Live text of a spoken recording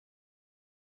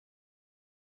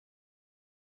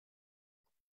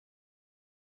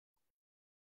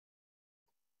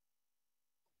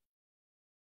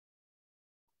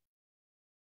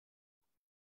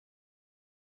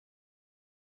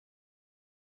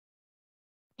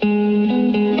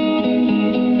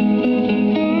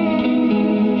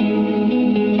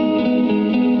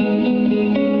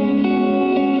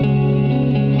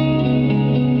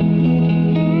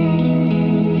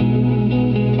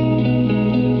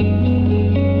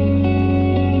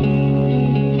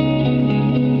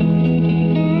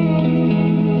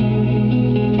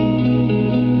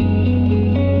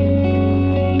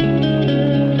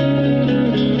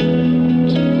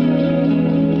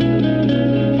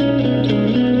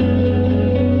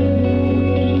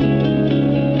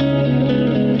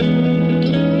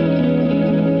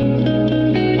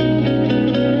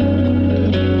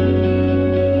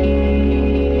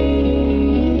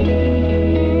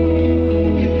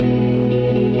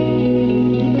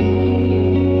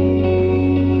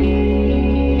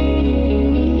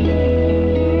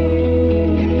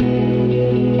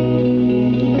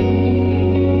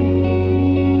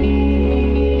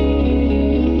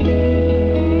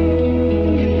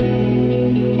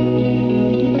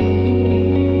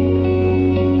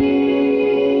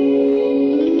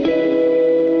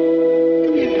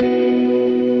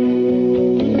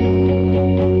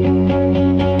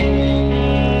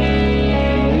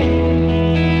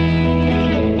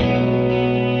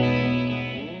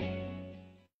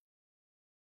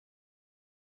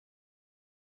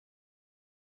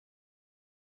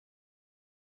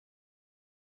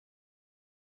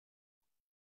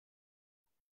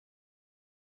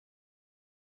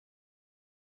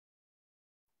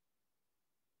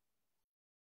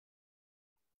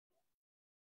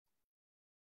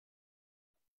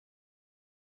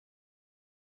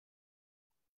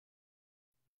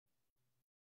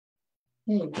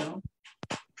There you go.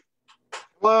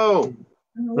 Hello.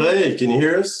 Hey, can you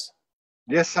hear us?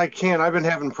 Yes, I can. I've been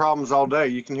having problems all day.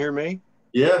 You can hear me?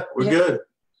 Yeah, we're good.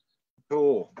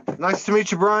 Cool. Nice to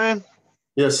meet you, Bryan.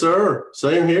 Yes, sir.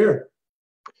 Same here.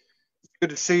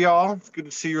 Good to see y'all. It's good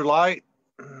to see your light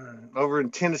over in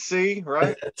Tennessee,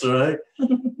 right? That's right.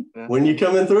 Yeah. When you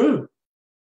coming through?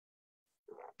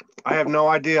 I have no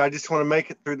idea. I just want to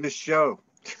make it through this show.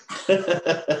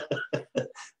 I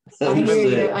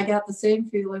hear you. I got the same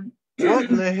feeling. What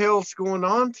in the hell's going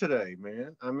on today,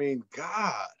 man? I mean,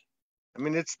 God. I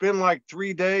mean, it's been like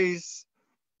 3 days.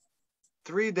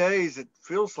 3 days. It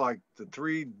feels like the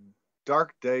 3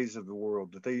 dark days of the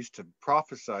world that they used to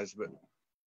prophesize. But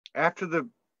after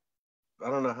I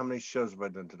don't know how many shows have I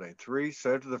done today? 3.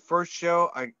 So after the first show,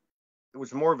 it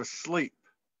was more of a sleep.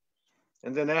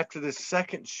 And then after the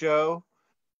second show,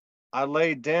 I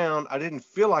laid down. I didn't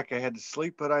feel like I had to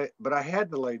sleep, but I had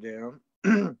to lay down.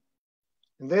 And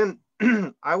then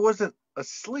I wasn't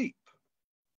asleep,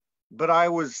 but I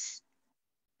was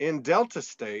in Delta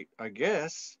state, I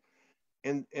guess.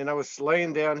 And I was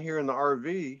laying down here in the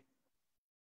RV,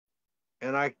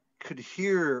 and I could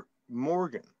hear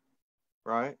Morgan,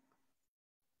 right?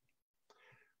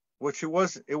 Which it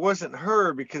wasn't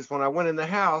her, because when I went in the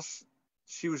house,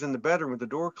 she was in the bedroom with the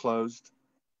door closed,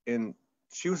 and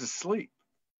she was asleep.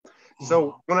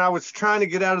 So when I was trying to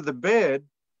get out of the bed,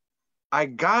 I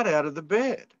got out of the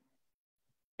bed,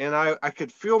 and I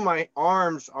could feel my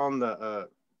arms on the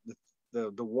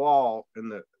wall in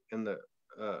the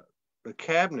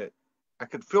cabinet. I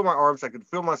could feel my arms. I could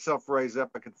feel myself raise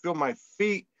up. I could feel my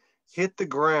feet hit the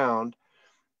ground,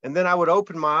 and then I would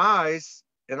open my eyes,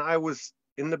 and I was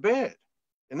in the bed.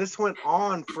 And this went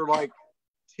on for like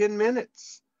 10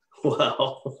 minutes.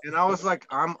 Wow. And I was like,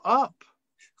 I'm up,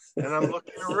 and I'm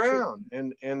looking around,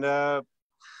 and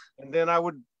then I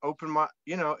would open my,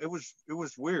 it was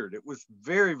weird. It was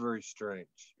very, very strange.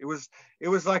 It was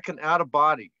like an out of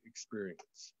body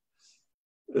experience.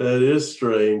 That is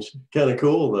strange. Kind of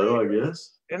cool though, I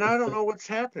guess. And I don't know what's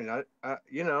happening.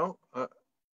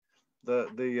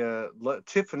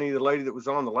 Tiffany, the lady that was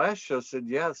on the last show, said,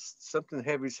 yes, something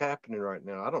heavy's happening right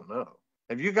now. I don't know.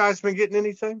 Have you guys been getting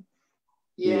anything?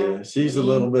 Yeah, she's a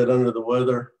little bit under the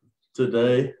weather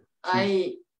today.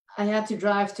 I had to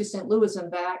drive to St. Louis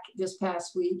and back this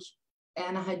past week,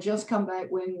 and I had just come back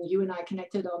when you and I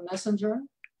connected on Messenger,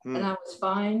 and I was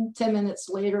fine. 10 minutes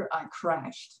later, I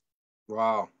crashed.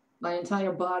 Wow. My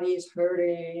entire body is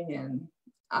hurting, and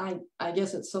I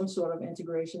guess it's some sort of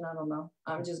integration. I don't know.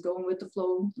 I'm just going with the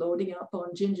flow, loading up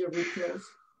on ginger root pills.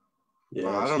 Yeah,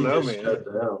 well, I don't know, man. Shut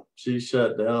down. She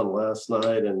shut down last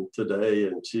night and today,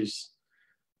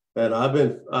 and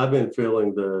I've been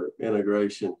feeling the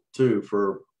integration too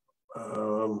for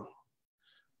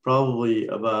probably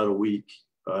about a week.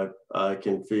 I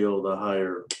can feel the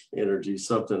higher energy.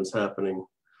 Something's happening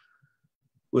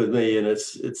with me, and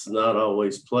it's not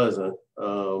always pleasant.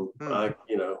 I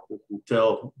we can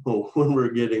tell when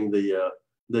we're getting the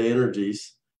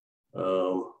energies.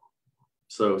 So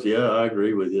yeah, I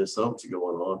agree with you. Something's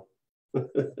going on.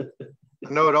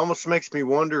 No, it almost makes me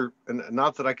wonder, and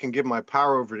not that I can give my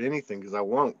power over to anything, because I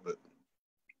won't, but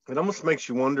it almost makes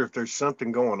you wonder if there's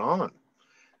something going on,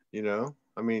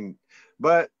 I mean,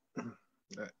 but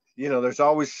there's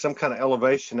always some kind of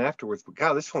elevation afterwards. But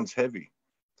God, this one's heavy.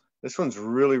 This one's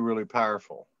really, really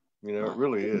powerful. It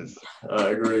really is. I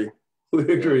agree.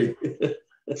 We agree.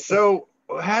 So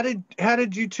how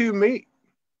did you two meet?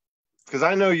 Because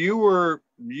I know you were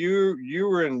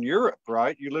in Europe,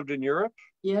 right? You lived in Europe?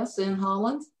 Yes, in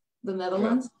Holland, the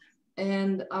Netherlands. Yeah.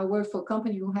 And I work for a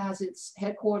company who has its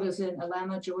headquarters in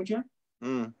Atlanta, Georgia.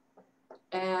 And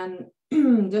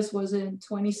this was in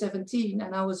 2017,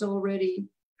 and I was already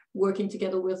working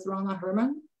together with Ronna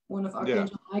Herman, one of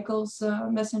Archangel Michael's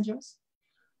messengers.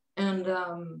 And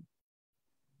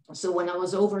so when I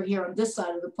was over here on this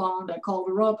side of the pond, I called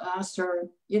her up, asked her,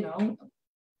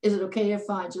 is it okay if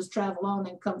I just travel on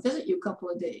and come visit you a couple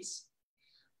of days?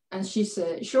 And she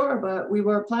said, sure, but we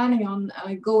were planning on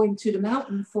going to the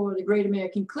mountain for the Great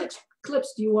American Clips.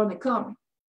 Do you want to come?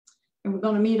 And we're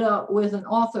going to meet up with an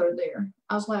author there.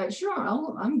 I was like, sure,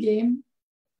 I'm game.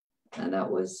 And that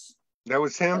was him? That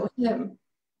was him.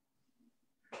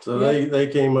 So they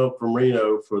came up from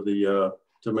Reno for the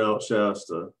to Mount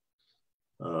Shasta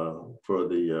for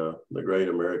the Great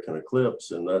American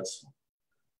Eclipse, and that's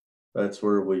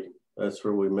where we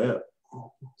met.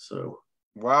 So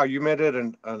wow, you met at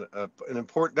an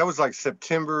important. That was like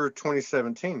September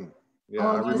 2017. Yeah,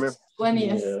 I remember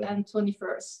 20th and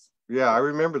 21st. Yeah, I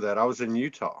remember that. I was in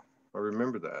Utah. I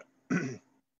remember that.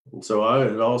 And so I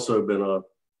had also been a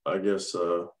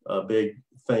big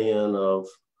fan of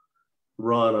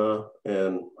Rana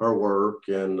and her work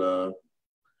and the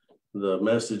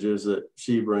messages that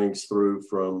she brings through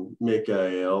from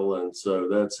Mikael. And so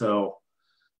that's how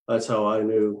I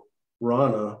knew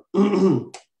Rana.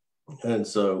 And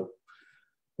so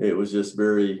it was just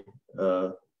very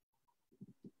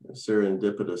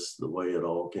serendipitous the way it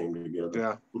all came together.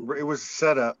 Yeah, it was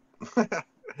set up.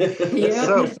 Yeah,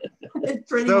 So, it's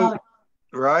pretty so much.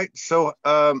 right. So,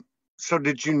 so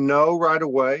did you know right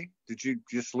away? Did you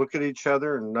just look at each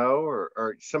other and know,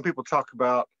 or some people talk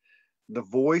about the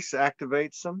voice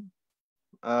activates them?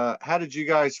 How did you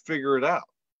guys figure it out?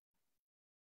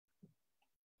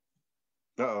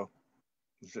 Uh-oh.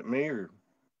 Is it me or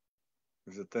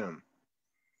is it them?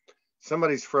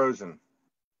 Somebody's frozen.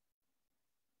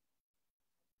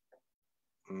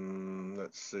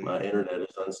 Let's see. My internet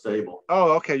is unstable.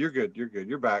 Oh, okay. You're good. You're good.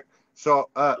 You're back. So,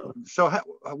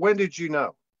 when did you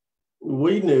know?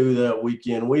 We knew that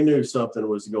weekend. We knew something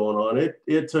was going on.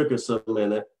 It took us a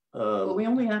minute. But we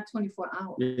only had 24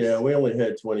 hours. Yeah, we only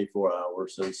had 24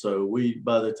 hours, and so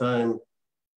by the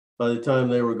time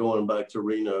they were going back to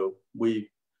Reno, we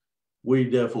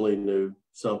definitely knew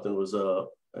something was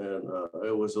up, and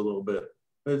it was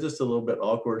just a little bit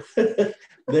awkward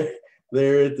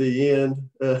there at the end.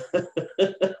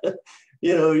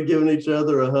 Giving each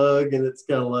other a hug, and it's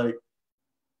kind of like,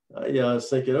 I was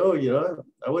thinking,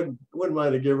 I wouldn't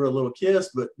mind to give her a little kiss,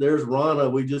 but there's Rana.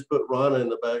 We just put Rana in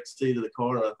the back seat of the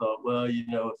car, and I thought, well,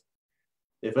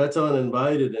 if that's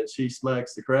uninvited and she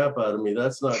smacks the crap out of me,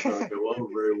 that's not going to go over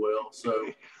very well.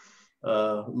 So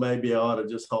maybe I ought to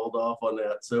just hold off on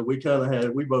that. So we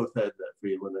both had that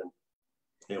feeling,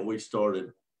 and we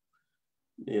started,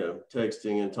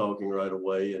 texting and talking right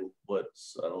away. And I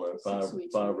don't know,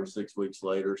 5 or 6 weeks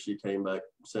later, she came back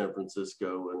to San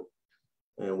Francisco,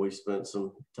 and we spent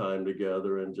some time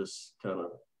together and just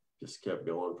kept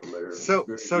going from there. So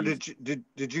did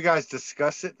you guys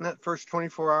discuss it in that first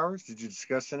 24 hours? Did you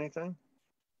discuss anything?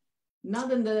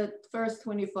 Not in the first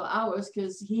 24 hours,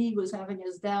 because he was having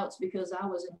his doubts because I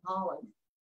was in Holland.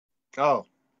 Oh.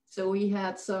 So we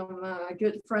had some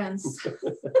good friends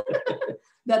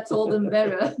that told him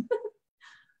better.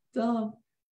 So.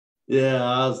 Yeah,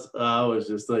 I was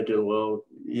just thinking, well,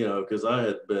 because I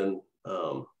had been,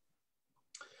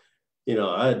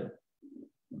 I'd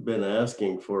been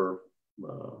asking for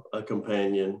a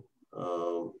companion,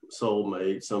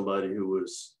 soulmate, somebody who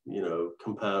was,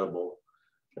 compatible,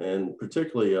 and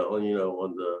particularly,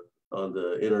 on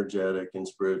the energetic and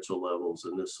spiritual levels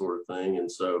and this sort of thing. And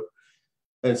so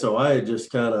I had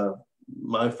just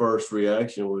my first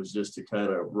reaction was just to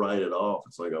kind of write it off.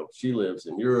 It's like, oh, she lives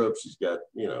in Europe. She's got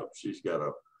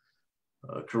a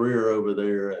career over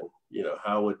there, and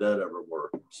how would that ever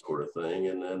work, sort of thing.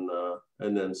 And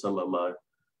then some of my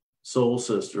soul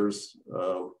sisters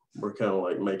were kind of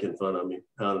like making fun of me,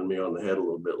 pounding me on the head a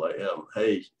little bit, like,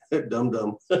 hey,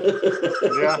 dum-dum.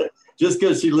 Yeah. Just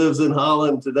because she lives in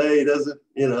Holland today doesn't,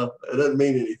 it doesn't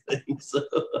mean anything. So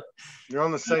you're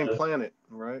on the same planet,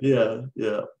 right? Yeah.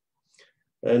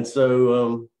 And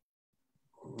so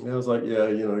I was like, yeah,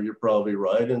 you're probably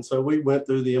right. And so we went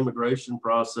through the immigration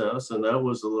process, and that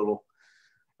was a little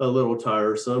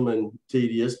tiresome and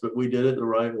tedious, but we did it the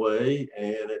right way.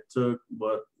 And it took,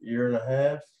 year and a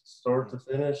half, start to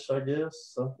finish, I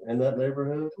guess, in that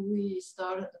neighborhood. We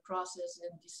started the process in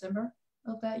December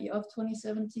of that year, of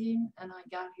 2017, and I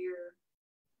got here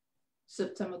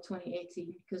September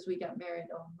 2018, because we got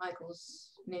married on Michael's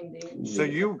name day. So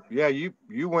you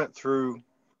went through,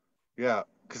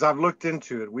 because I've looked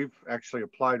into it. We've actually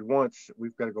applied once.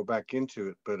 We've got to go back into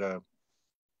it, but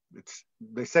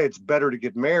they say it's better to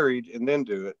get married and then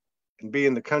do it and be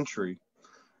in the country.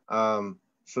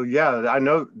 So I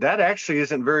know that actually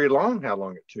isn't very long, how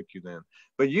long it took you then.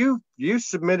 But you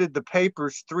submitted the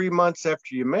papers 3 months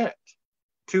after you met,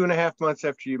 2.5 months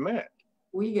after you met.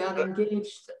 We got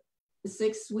engaged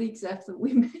 6 weeks after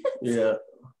we met. Yeah.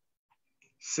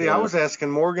 See, I was asking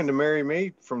Morgan to marry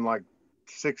me from like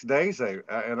 6 days,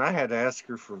 and I had to ask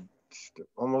her for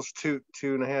almost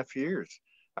 2.5 years.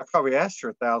 I probably asked her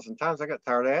 1,000 times. I got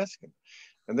tired of asking.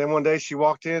 And then one day she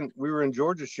walked in. We were in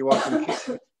Georgia. She walked in the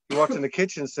kitchen. She walked in the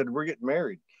kitchen and said, "We're getting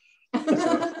married."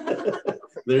 So,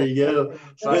 there you go.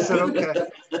 So I said, "Okay."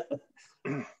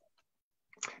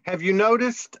 Have you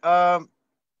noticed?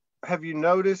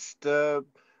 The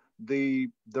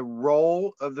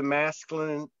role of the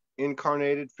masculine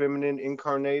incarnated, feminine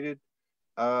incarnated,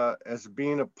 as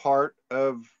being a part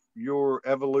of your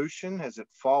evolution? Has it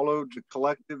followed the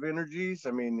collective energies?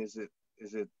 I mean,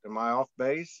 am I off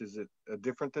base? Is it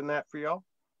different than that for y'all?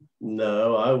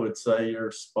 No, I would say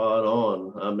you're spot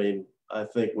on. I mean, I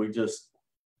think we just,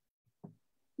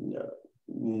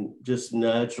 just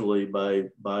naturally by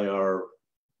our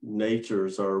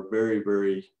natures are very,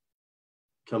 very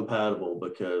compatible,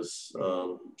 because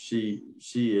she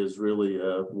is really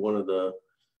one of the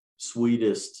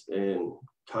sweetest and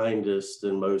kindest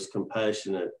and most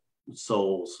compassionate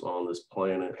souls on this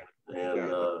planet,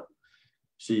 and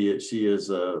she is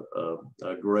a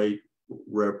great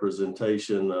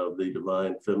representation of the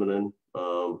divine feminine.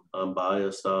 I'm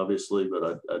biased, obviously,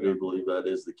 but I do believe that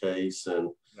is the case,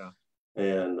 and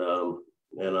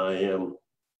I am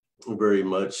very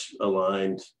much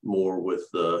aligned more with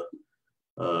the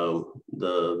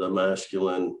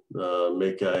masculine,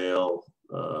 Michael,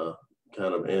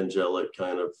 kind of angelic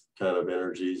kind of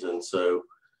energies, and so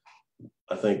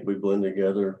I think we blend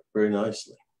together very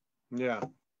nicely. Yeah,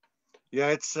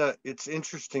 it's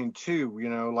interesting too, you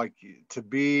know, like to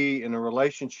be in a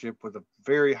relationship with a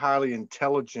very highly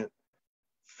intelligent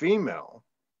female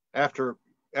after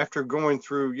going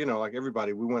through, you know, like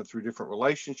everybody, we went through different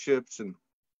relationships, and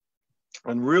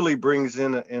really brings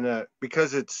in a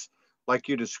because it's like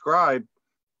you described,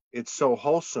 it's so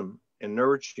wholesome and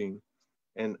nourishing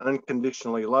and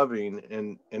unconditionally loving,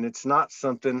 and it's not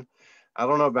something, I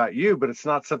don't know about you, but it's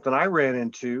not something I ran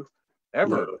into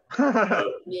ever.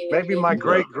 No. Maybe my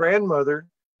great-grandmother,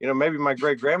 you know, maybe my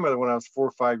great-grandmother when I was 4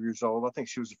 or 5 years old, I think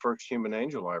she was the first human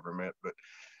angel I ever met,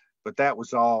 but that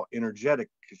was all energetic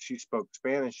because she spoke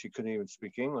Spanish, she couldn't even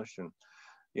speak English, and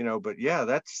you know, but yeah,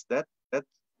 that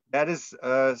is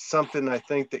something I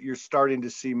think that you're starting to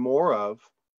see more of,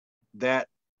 that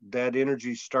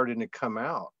energy starting to come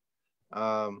out.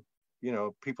 You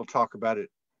know, people talk about it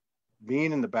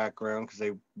being in the background because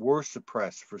they were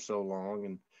suppressed for so long,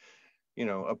 and you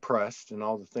know, oppressed, and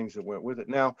all the things that went with it.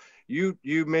 Now, you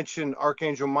mentioned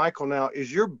Archangel Michael. Now,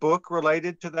 is your book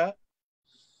related to that?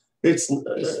 He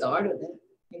started it.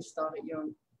 He started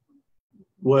young.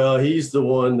 Well, he's the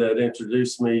one that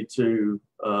introduced me to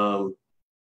the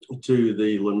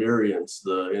Lemurians,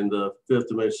 in the fifth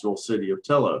dimensional city of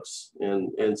Telos,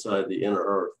 inside the inner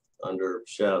earth under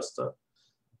Shasta.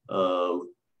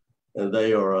 And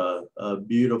they are a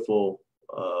beautiful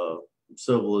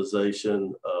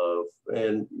civilization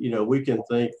and you know, we can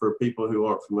think, for people who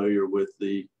aren't familiar with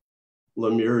the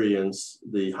Lemurians,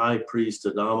 the high priest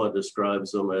Adama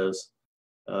describes them as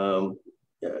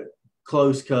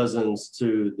close cousins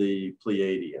to the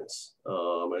Pleiadians.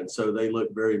 And so they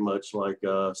look very much like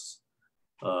us.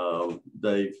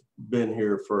 They've been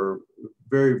here for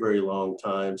very, very long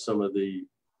time. Some of the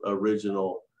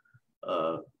original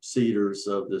seeders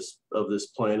of this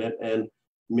planet, and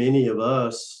many of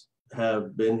us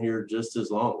have been here just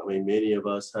as long. I mean, many of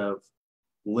us have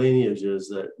lineages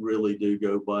that really do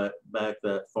go back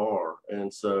that far,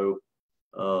 and so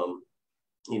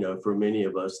you know, for many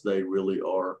of us, they really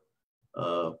are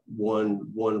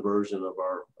one version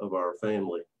of our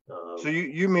family. So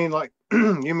you mean like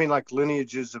you mean like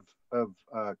lineages of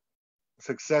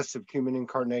successive human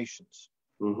incarnations?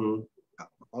 Mm-hmm.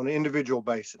 On an individual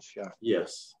basis, yeah.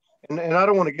 Yes. And I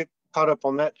don't want to get caught up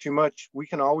on that too much. We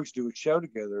can always do a show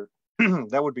together.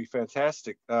 That would be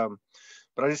fantastic.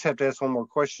 But I just have to ask one more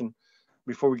question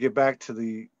before we get back to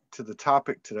the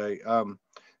topic today.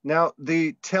 Now,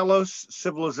 the Telos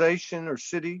civilization or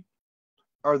city,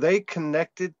 are they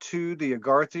connected to the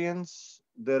Agarthians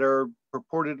that are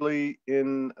purportedly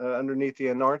in underneath the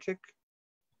Antarctic?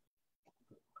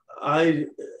 I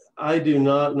do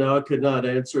not know. I could not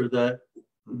answer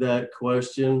that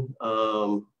question.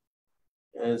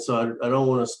 And so I don't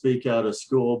want to speak out of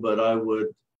school, but I would,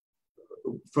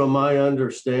 from my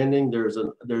understanding, there's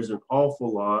an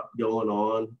awful lot going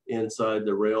on inside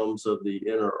the realms of the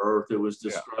inner earth. It was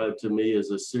described to me as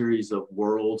a series of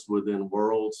worlds within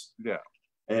worlds. Yeah.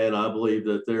 And I believe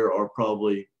that there are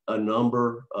probably a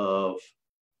number of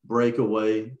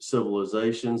breakaway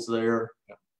civilizations there.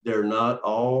 Yeah. They're not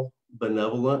all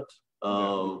benevolent.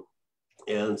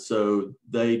 And so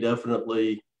they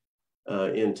definitely,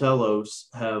 in Telos,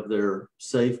 have their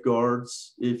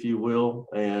safeguards, if you will.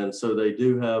 And so they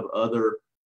do have other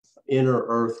inner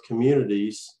earth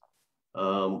communities,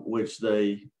 which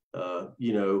they,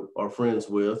 you know, are friends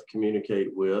with, communicate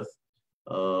with.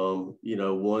 You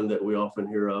know, one that we often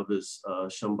hear of is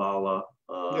Shambhala.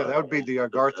 Yeah, that would be the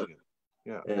Agarthian.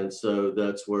 Yeah. And so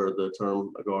that's where the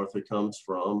term Agartha comes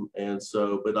from. And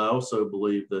so, but I also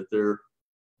believe that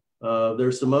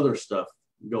there's some other stuff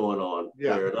going on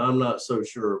there, and I'm not so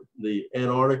sure. The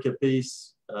Antarctica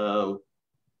piece, I'm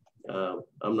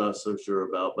not so sure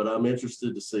about, but I'm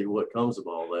interested to see what comes of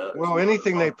all that. Well,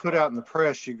 anything they put out in the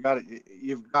press, you've got,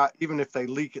 even if they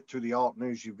leak it through the alt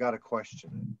news, you've got to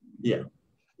question it. Yeah.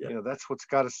 You know, that's what's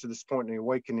got us to this point in the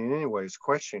awakening anyways,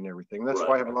 questioning everything. That's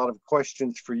why I have a lot of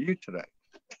questions for you today.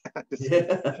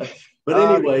 Yeah. But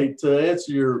anyway, to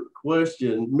answer your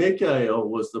question, Mikhail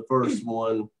was the first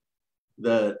one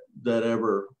that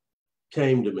ever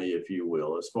came to me, if you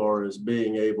will, as far as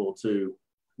being able to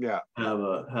have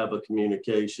a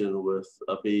communication with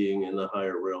a being in the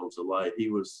higher realms of light. He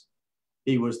was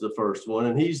the first one,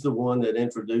 and he's the one that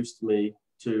introduced me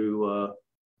to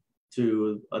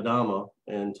Adama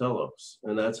and Telos,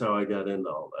 and that's how I got into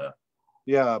all that.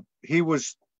 Yeah, he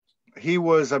was, I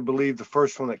believe, the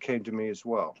first one that came to me as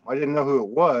well. I didn't know who it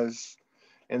was,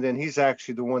 and then he's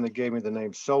actually the one that gave me the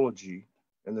name Soulogy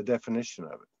and the definition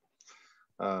of it.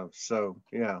 So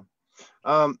yeah.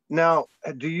 Now,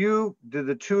 do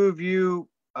the two of you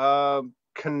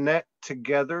connect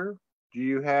together? Do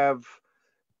you have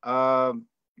do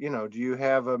you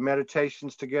have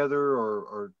meditations together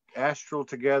or astral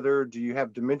together? Do you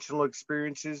have dimensional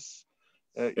experiences?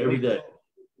 Every day.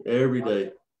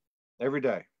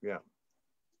 Yeah,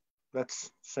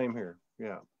 that's same here.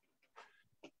 Yeah.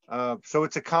 So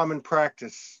it's a common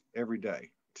practice every day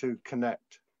to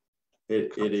connect.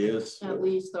 It is. At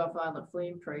least our Father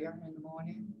Flame prayer in the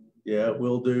morning. Yeah,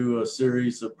 we'll do a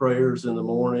series of prayers in the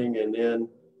morning, and then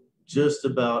just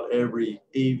about every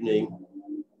evening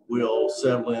we'll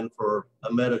settle in for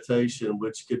a meditation,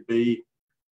 which could be,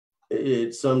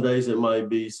 some days it might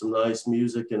be some nice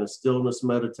music and a stillness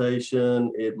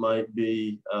meditation. It might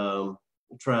be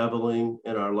traveling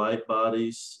in our light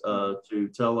bodies to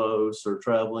Telos, or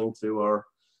traveling to our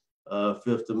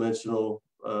fifth dimensional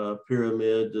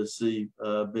pyramid to see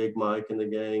Big Mike and the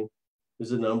gang.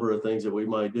 There's a number of things that we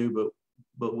might do,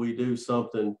 but we do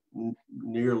something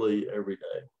nearly every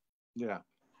day. Yeah.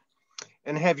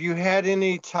 And have you had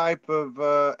any type of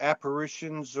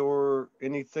apparitions or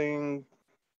anything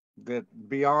that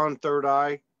beyond third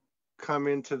eye come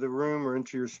into the room or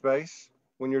into your space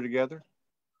when you're together?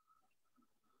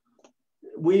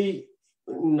 I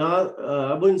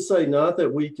wouldn't say not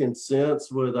that we can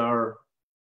sense with our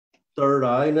third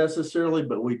eye necessarily,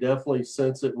 but we definitely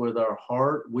sense it with our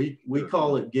heart. We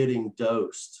call it getting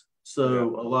dosed.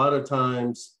 So a lot of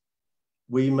times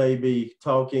we may be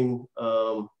talking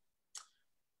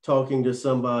to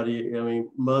somebody. I mean,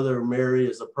 Mother Mary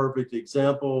is a perfect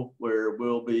example where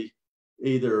we'll be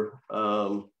either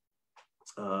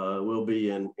we'll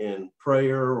be in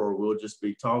prayer, or we'll just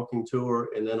be talking to her,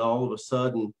 and then all of a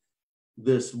sudden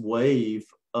this wave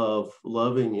of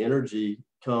loving energy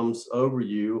comes over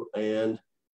you and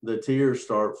the tears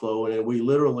start flowing, and we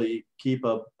literally keep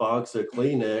a box of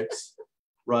Kleenex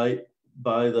right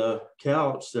by the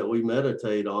couch that we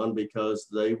meditate on, because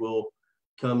they will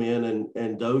come in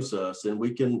and dose us, and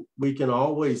we can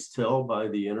always tell by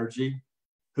the energy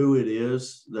who it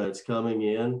is that's coming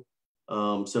in.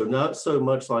 So not so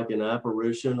much like an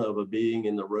apparition of a being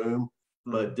in the room,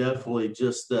 but definitely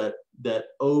just that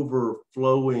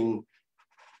overflowing,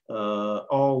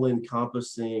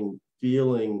 all-encompassing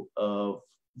feeling of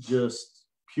just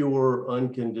pure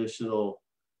unconditional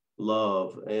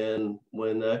love. And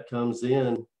when that comes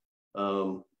in,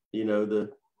 the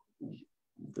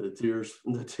tears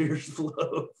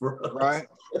flow for us. Right.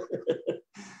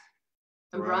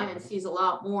 And Bryan sees a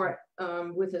lot more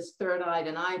with his third eye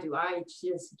than I do. I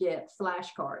just get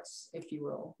flashcards, if you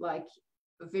will, like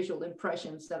visual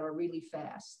impressions that are really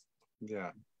fast.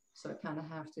 Yeah. So I kind of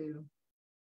have to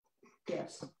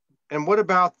guess. And what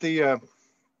about the, a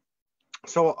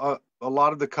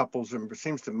lot of the couples, and it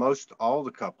seems to most all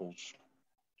the couples,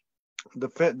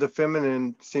 the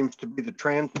feminine seems to be the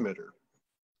transmitter,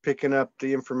 picking up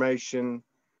the information,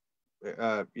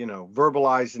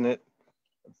 verbalizing it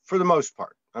for the most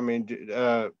part. I mean,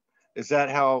 is that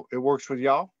how it works with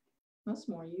y'all? That's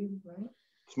more you, right?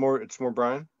 It's more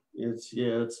Bryan. It's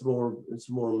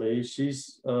more me.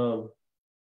 She's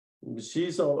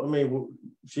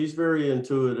very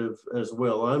intuitive as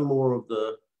well. I'm more of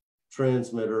the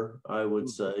transmitter, I would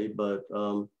say, but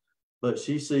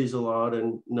she sees a lot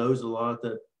and knows a lot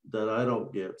that I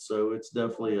don't get. So it's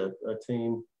definitely a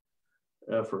team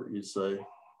effort, you'd say.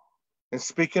 And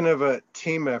speaking of a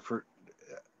team effort,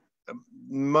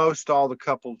 most all the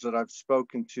couples that I've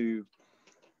spoken to,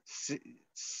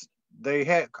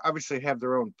 they obviously have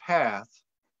their own path,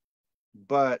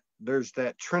 but there's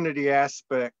that Trinity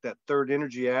aspect, that third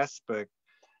energy aspect,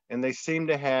 and they seem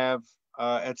to have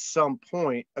at some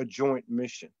point a joint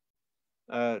mission.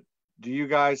 Do you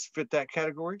guys fit that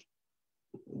category?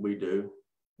 We do.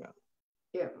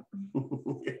 Yeah.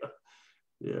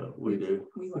 Yeah, we do.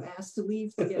 We were asked to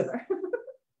leave together.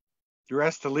 You're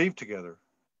asked to leave together,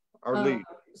 or leave.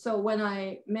 So when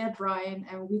I met Bryan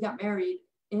and we got married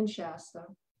in Shasta,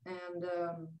 And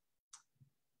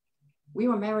we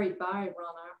were married by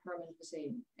Rana Herman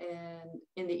Hussein. And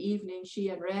in the evening, she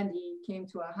and Randy came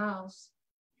to our house,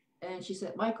 and she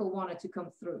said Michael wanted to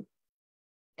come through.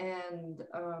 And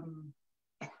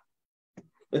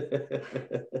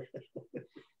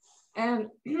and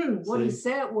what he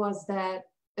said was that,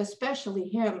 especially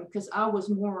him, because I was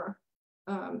more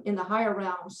in the higher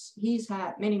realms. He's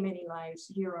had many, many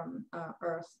lives here on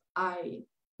Earth.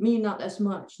 Me, not as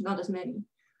much, not as many.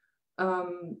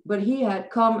 But he had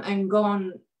come and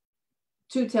gone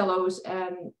to Telos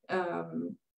and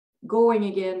going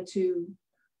again to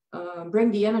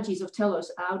bring the energies of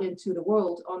Telos out into the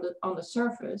world on the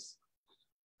surface.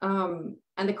 And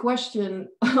the question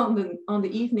on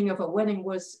the evening of a wedding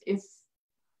was, if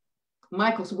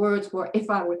Michael's words were, if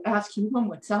I would ask you one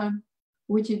more time,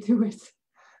 would you do it?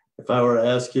 If I were to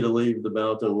ask you to leave the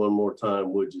mountain one more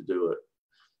time, would you do it?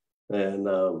 And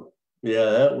yeah,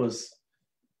 that was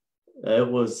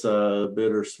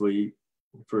bittersweet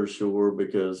for sure,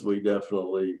 because we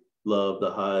definitely love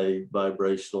the high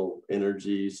vibrational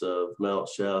energies of Mount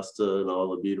Shasta and all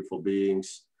the beautiful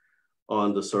beings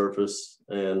on the surface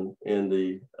and in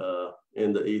the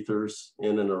ethers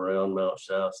in and around Mount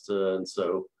Shasta. And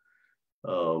so,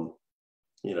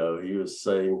 you know, he was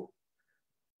saying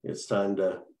it's time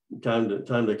to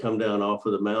come down off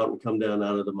of the mountain, come down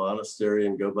out of the monastery,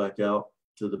 and go back out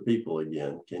to the people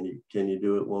again. Can you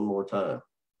do it one more time?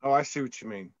 Oh, I see what you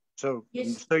mean. So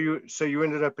Yes. so you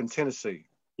ended up in Tennessee.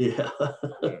 Yeah.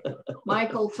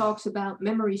 Michael talks about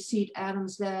memory seed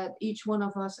atoms that each one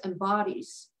of us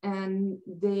embodies, and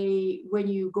when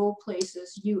you go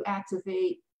places, you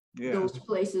activate those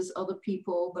places, other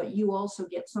people, but you also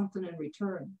get something in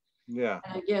return. Yeah.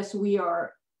 And I guess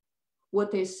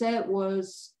what they said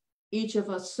was, each of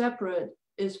us separate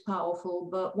is powerful,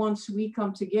 but once we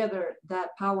come together, that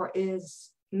power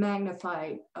is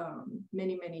magnified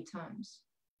many, many times.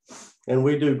 And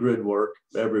we do grid work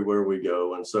everywhere we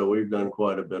go. And so we've done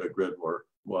quite a bit of grid work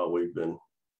while we've been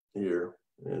here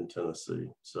in Tennessee.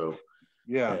 So,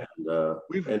 yeah. And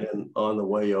then on the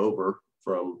way over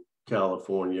from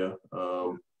California,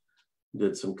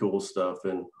 did some cool stuff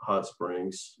in Hot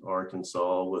Springs,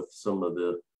 Arkansas, with some of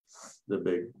the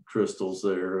big crystals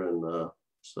there. And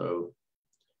so,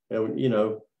 and you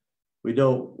know, we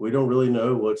don't really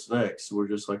know what's next. We're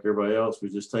just like everybody else. We're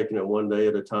just taking it one day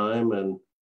at a time and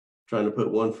trying to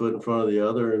put one foot in front of the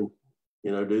other and,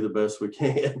 you know, do the best we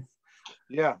can.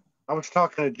 Yeah. I was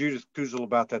talking to Judith Kuzel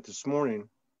about that this morning,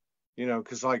 you know,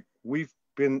 because like we've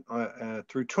been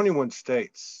through 21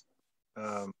 states.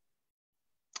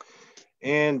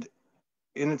 And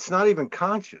it's not even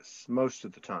conscious most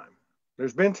of the time.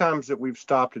 There's been times that we've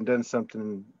stopped and done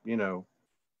something, you know,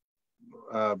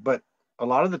 but a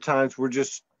lot of the times we're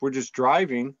just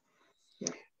driving.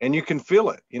 And you can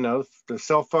feel it, you know, the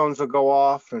cell phones will go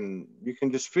off and you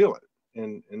can just feel it.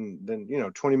 And then, you know,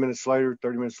 20 minutes later,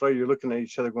 30 minutes later, you're looking at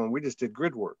each other going, we just did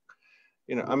grid work.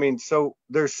 You know, I mean, so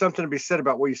there's something to be said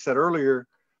about what you said earlier.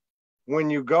 When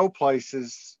you go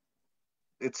places,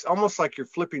 it's almost like you're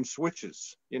flipping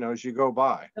switches, you know, as you go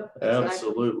by.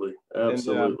 Absolutely.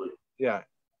 Absolutely.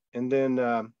 And,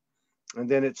 and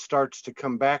then it starts to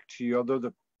come back to you, although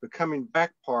the coming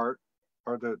back part,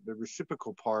 or the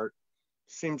reciprocal part,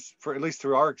 seems, for at least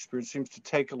through our experience, seems to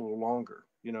take a little longer.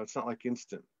 You know, it's not like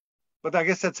instant. But I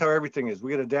guess that's how everything is.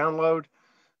 We get a download,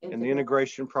 and the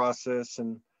integration process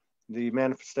and the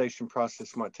manifestation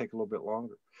process might take a little bit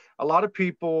longer. A lot of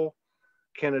people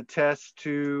can attest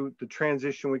to the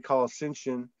transition we call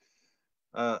ascension,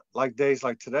 like days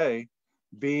like today,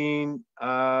 being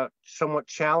somewhat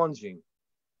challenging.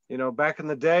 You know, back in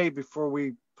the day before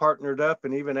we partnered up,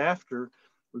 and even after,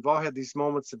 we've all had these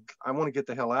moments of, I want to get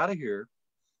the hell out of here.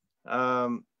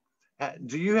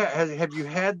 Do you have you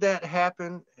had that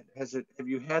happen? Have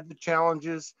you had the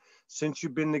challenges since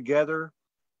you've been together?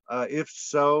 If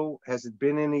so, has it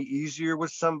been any easier with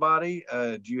somebody?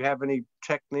 Do you have any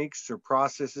techniques or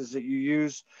processes that you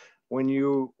use when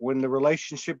the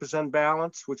relationship is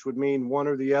unbalanced, which would mean one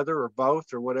or the other or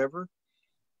both or whatever?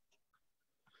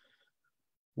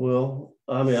 Well,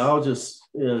 I mean,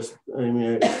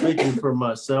 speaking for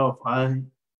myself,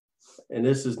 and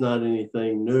this is not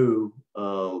anything new.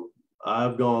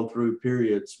 I've gone through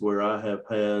periods where I have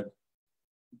had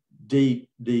deep,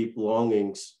 deep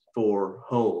longings for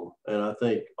home. And I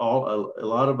think a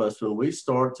lot of us, when we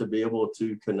start to be able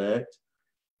to connect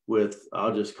with,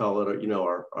 I'll just call it, you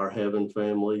know, our heaven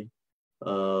family.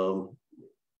 And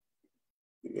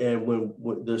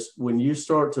when you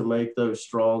start to make those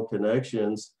strong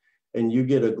connections and you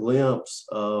get a glimpse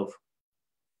of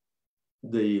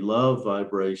the love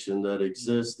vibration that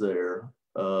exists there,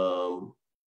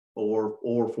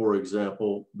 or for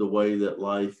example, the way that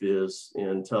life is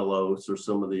in Telos or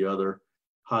some of the other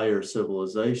higher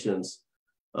civilizations.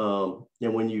 And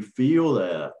when you feel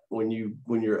that, when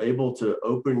you're able to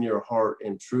open your heart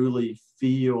and truly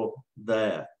feel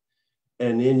that,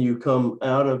 and then you come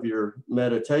out of your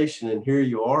meditation and here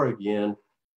you are again.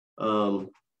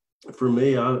 For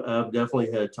me, I've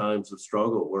definitely had times of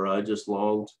struggle where I just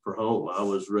longed for home. I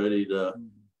was ready to,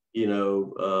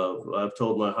 I've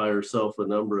told my higher self a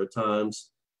number of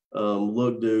times,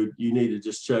 look, dude, you need to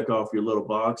just check off your little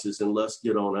boxes and let's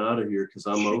get on out of here because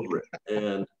I'm over it.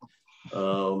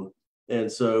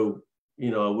 And so,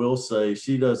 I will say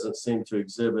she doesn't seem to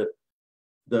exhibit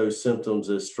those symptoms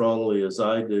as strongly as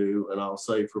I do. And I'll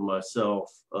say for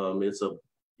myself, it's a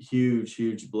huge,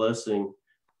 huge blessing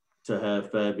to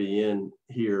have Fabienne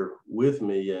here with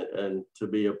me and to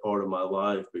be a part of my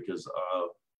life, because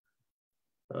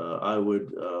I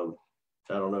would,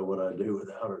 I don't know what I'd do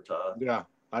without her, Todd. Yeah,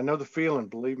 I know the feeling,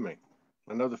 believe me.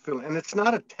 I know the feeling. And it's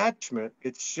not attachment,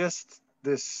 it's just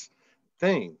this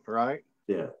thing, right?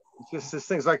 Yeah. It's just this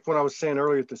thing. It's like what I was saying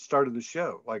earlier at the start of the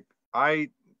show. Like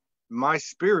my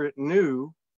spirit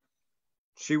knew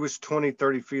she was 20,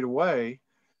 30 feet away,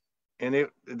 and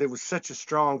there was such a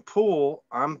strong pull.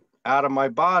 I'm out of my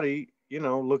body,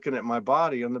 looking at my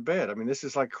body on the bed. I mean, this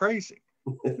is like crazy,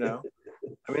 I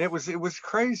mean, it was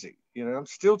crazy, I'm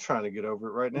still trying to get over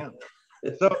it right now.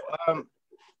 So,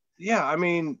 yeah, I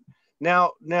mean,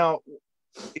 now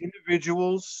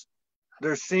individuals,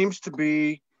 there seems to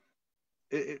be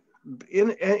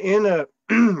in a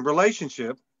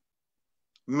relationship,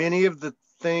 many of the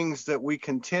things that we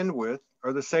contend with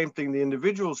are the same thing the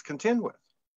individuals contend with.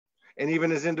 And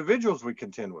even as individuals, we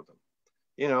contend with them.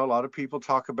 A lot of people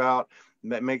talk about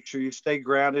make sure you stay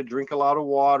grounded, drink a lot of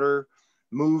water,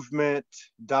 movement,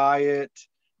 diet,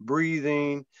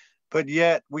 breathing, but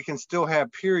yet we can still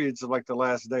have periods of like the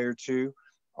last day or two,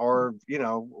 or,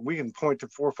 we can point to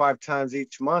 4 or 5 times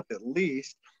each month at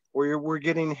least, where we're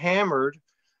getting hammered.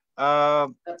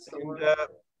 Do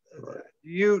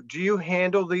you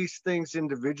handle these things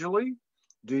individually?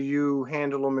 Do you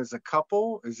handle them as a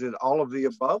couple? Is it all of the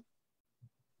above?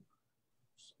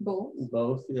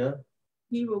 Both, yeah.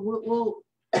 He will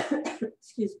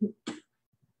excuse me.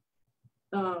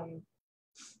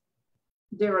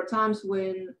 There are times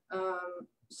when,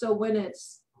 so when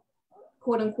it's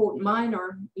quote unquote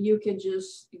minor, you can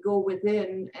just go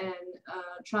within and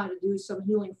try to do some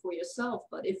healing for yourself.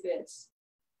 But if it's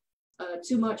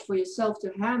too much for yourself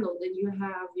to handle, then you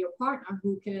have your partner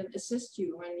who can assist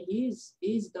you, and he's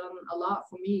done a lot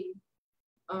for me,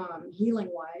 healing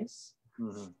wise.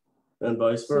 Mm-hmm. And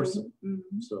vice versa.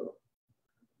 So,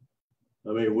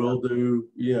 I mean, we'll do,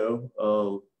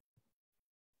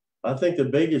 I think the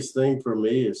biggest thing for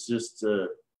me is just to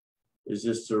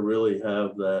really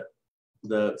have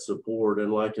that support.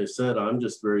 And like I said, I'm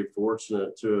just very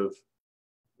fortunate to have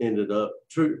ended up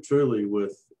truly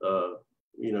with,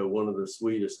 one of the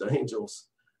sweetest angels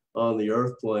on the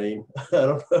earth plane. I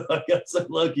don't know, I got so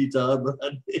lucky, Todd, but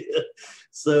I did.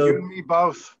 So you and me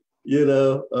both.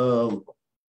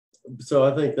 So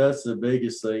I think that's the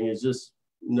biggest thing, is just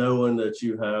knowing that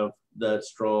you have that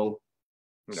strong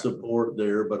support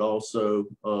there, but also,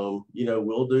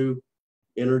 we'll do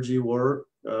energy work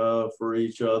for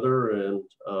each other, and,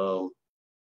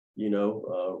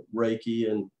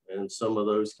 Reiki and some of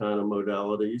those kind of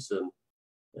modalities,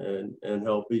 and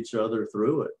help each other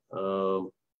through it.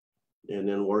 And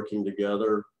then working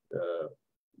together,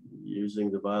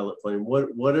 using the violet flame,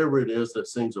 whatever it is that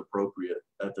seems appropriate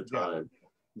at the time.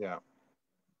 Yeah.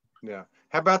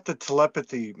 How about the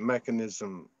telepathy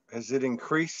mechanism? Has it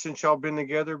increased since y'all been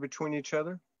together between each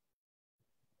other?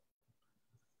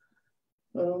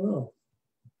 I don't know.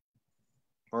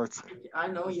 Or it's... I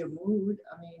know your mood.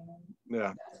 I mean,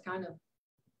 that's kind of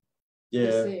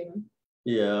the same.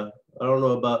 Yeah. I don't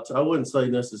know about, I wouldn't say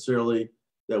necessarily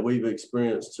that we've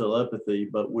experienced telepathy,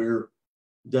 but we're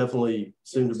definitely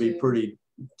seem to be pretty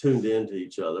tuned into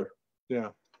each other.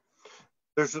 Yeah.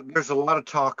 There's a lot of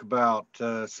talk about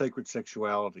sacred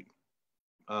sexuality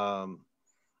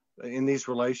in these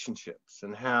relationships,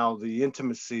 and how the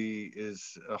intimacy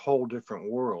is a whole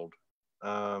different world.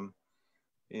 And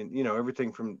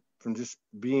everything from just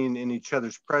being in each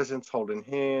other's presence, holding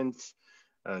hands,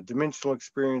 dimensional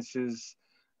experiences,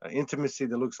 intimacy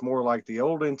that looks more like the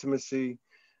old intimacy,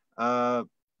 full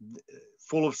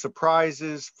of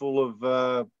surprises, full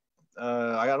of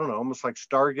I don't know, almost like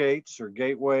stargates or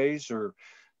gateways or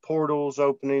portals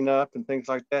opening up and things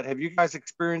like that. Have you guys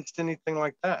experienced anything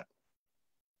like that?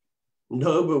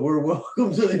 No, but we're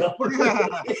welcome to the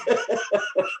opportunity.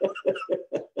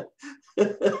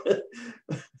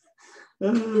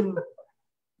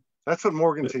 That's what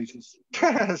Morgan teaches.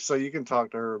 So you can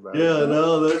talk to her about it. Yeah,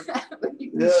 no,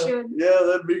 should. Yeah,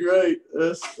 that'd be great.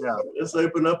 Let's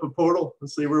open up a portal and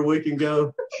see where we can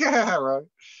go. Yeah, right.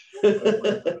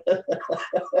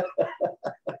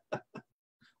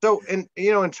 So, and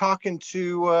in talking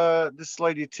to this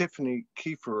lady Tiffany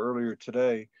Kiefer earlier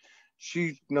today,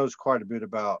 she knows quite a bit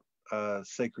about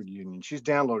Sacred Union. She's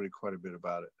downloaded quite a bit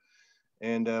about it.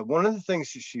 And one of the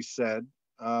things that she said,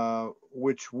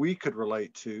 which we could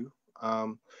relate to,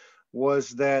 was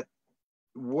that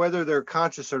whether they're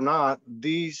conscious or not,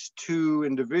 these two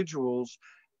individuals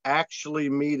actually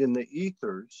meet in the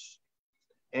ethers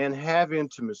and have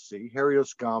intimacy,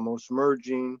 Helios Gamos,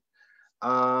 merging,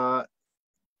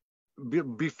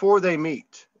 before they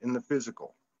meet in the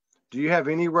physical. Do you have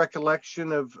any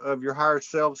recollection of your higher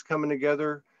selves coming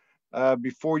together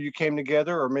before you came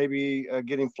together, or maybe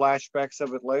getting flashbacks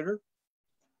of it later?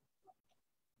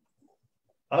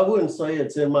 I wouldn't say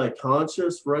it's in my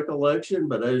conscious recollection,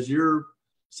 but as you're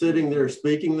sitting there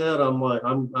speaking that, I'm like,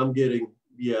 I'm getting,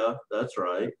 yeah, that's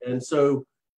right. And so,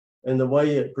 and the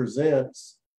way it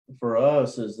presents for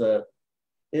us is that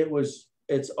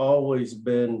it's always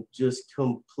been just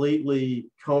completely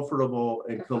comfortable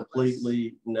and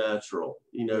completely natural.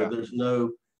 There's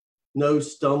no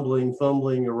stumbling,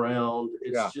 fumbling around.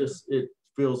 It's just, it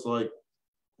feels like,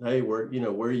 hey, where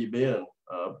you been?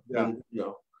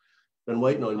 Been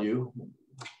waiting on you.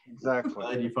 Exactly.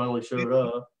 Glad you finally showed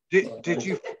up. Did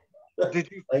you?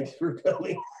 Thanks for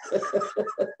coming.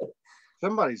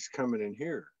 Somebody's coming in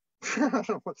here. I don't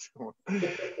know what's going on.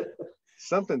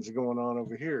 Something's going on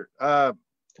over here.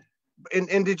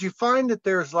 And did you find that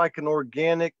there's like an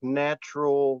organic,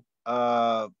 natural,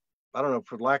 I don't know,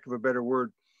 for lack of a better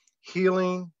word,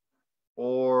 healing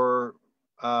or,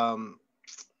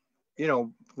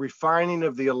 refining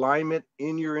of the alignment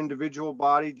in your individual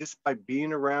body just by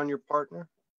being around your partner?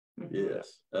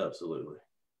 Yes, absolutely.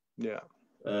 Yeah.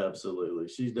 Absolutely.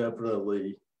 She's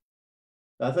definitely,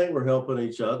 I think we're helping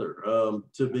each other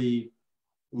to be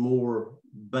more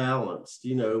balanced,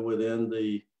 within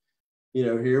the,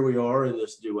 here we are in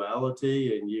this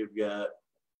duality, and you've got,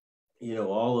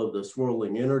 all of the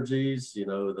swirling energies,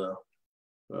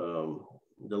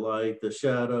 the light, the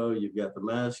shadow, you've got the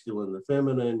masculine, the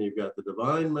feminine, you've got the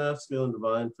divine masculine,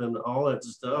 divine feminine, all that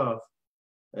stuff.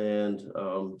 And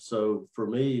so for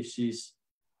me, she's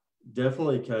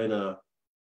definitely kind of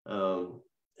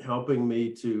helping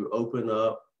me to open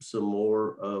up some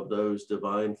more of those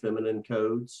divine feminine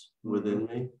codes within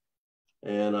me.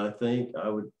 And I think I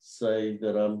would say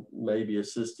that I'm maybe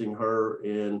assisting her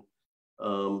in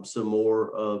some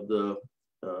more of the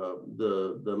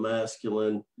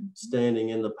masculine, standing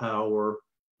in the power,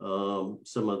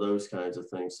 some of those kinds of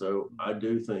things. So I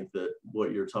do think that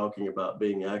what you're talking about,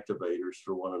 being activators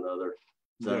for one another,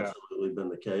 has absolutely been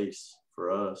the case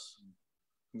for us.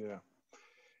 Yeah.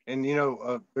 And,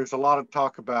 there's a lot of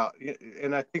talk about,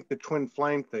 and I think the twin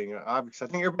flame thing, obviously, I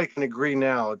think everybody can agree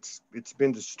now it's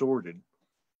been distorted,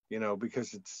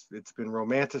 because it's been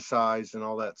romanticized and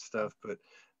all that stuff.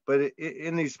 But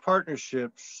in these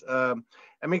partnerships,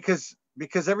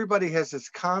 because everybody has this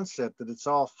concept that it's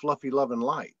all fluffy love and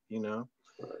light, Right.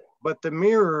 But the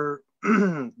mirror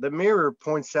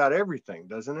points out everything,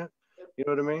 doesn't it? You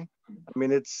know what I mean? I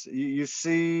mean, it's, you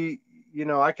see,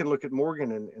 I can look at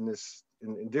Morgan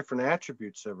in different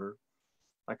attributes of her,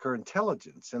 like her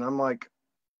intelligence. And I'm like,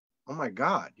 oh my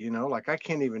God, like I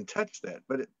can't even touch that.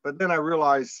 But then I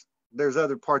realize there's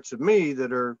other parts of me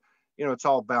that are, it's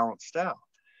all balanced out.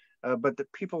 But the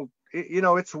people,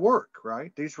 it's work,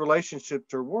 right? These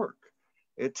relationships are work.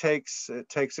 It takes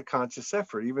a conscious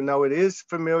effort, even though it is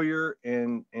familiar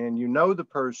and the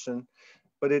person,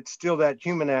 but it's still that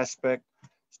human aspect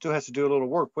still has to do a little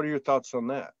work. What are your thoughts on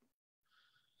that?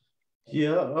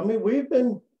 Yeah, I mean, we've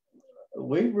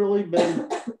really been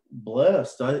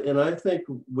blessed. I think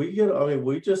we get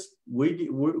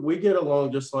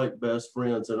along just like best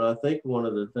friends. And I think one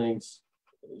of the things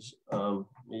is,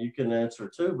 you can answer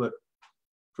too, but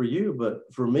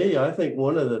for me, I think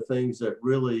one of the things that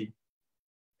really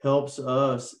helps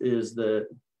us is that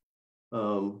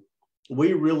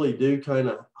we really do kind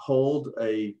of hold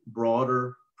a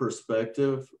broader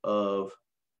perspective of,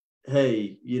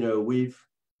 hey,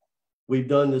 we've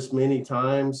done this many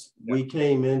times. Yeah. We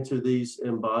came into these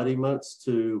embodiments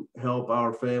to help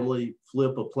our family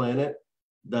flip a planet.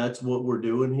 That's what we're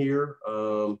doing here.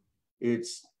 It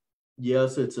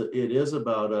is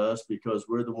about us because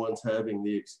we're the ones having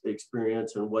the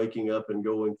experience and waking up and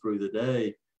going through the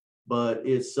day, but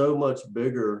it's so much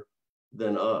bigger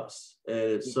than us, and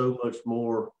it's so much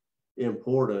more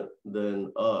important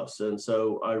than us. And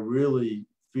so I really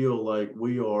feel like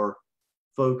we are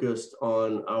focused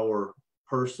on our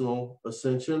personal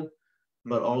ascension,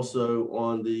 but also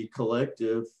on the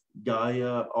collective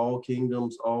Gaia, all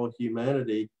kingdoms, all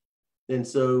humanity. And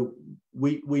so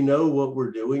we know what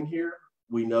we're doing here.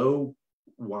 We know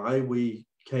why we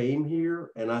came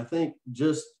here. And I think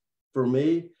just for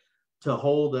me to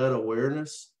hold that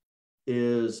awareness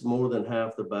is more than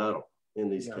half the battle in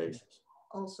these cases.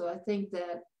 Also, I think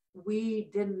that we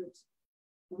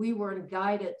weren't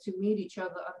guided to meet each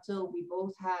other until we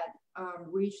both had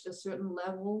reached a certain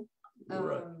level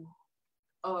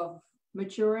of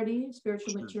maturity,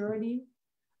 spiritual maturity,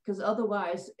 because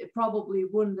otherwise it probably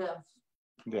wouldn't have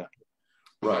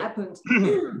happened.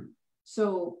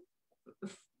 So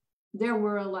there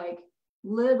were like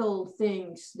little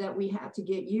things that we had to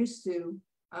get used to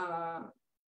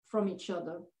from each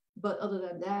other. But other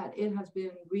than that, it has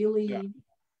been really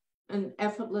an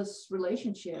effortless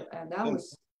relationship. And that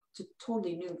was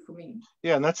totally new for me.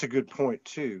 Yeah, and that's a good point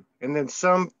too. And then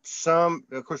some,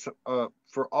 of course,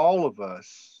 for all of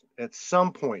us at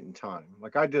some point in time,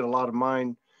 like I did a lot of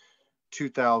mine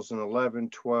 2011,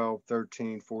 12,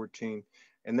 13, 14,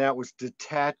 and that was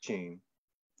detaching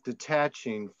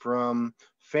from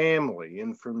family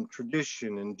and from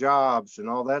tradition and jobs and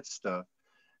all that stuff.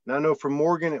 And I know for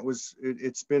Morgan,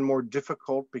 it's been more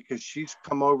difficult because she's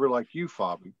come over like you,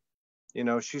 Fabi. You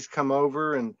know, she's come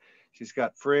over and she's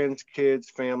got friends,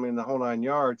 kids, family, and the whole 9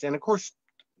 yards. And of course,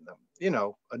 you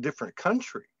know, a different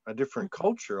country, a different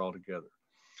culture altogether.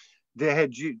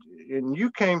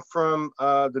 You came from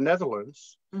the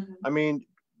Netherlands. I mean,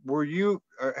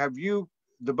 have you,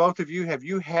 the both of you, have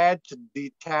you had to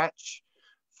detach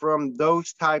from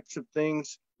those types of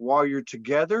things while you're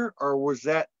together, or was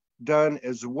that done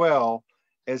as well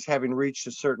as having reached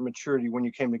a certain maturity when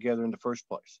you came together in the first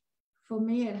place? For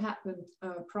me, it happened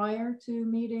prior to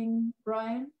meeting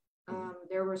Bryan.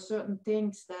 There were certain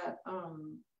things that,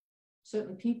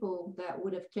 certain people that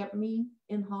would have kept me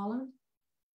in Holland,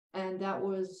 and that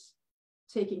was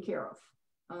taken care of.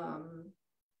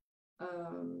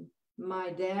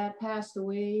 My dad passed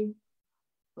away.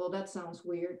 Well, that sounds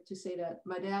weird to say that.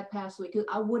 My dad passed away because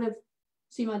I would have,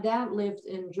 my dad lived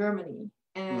in Germany,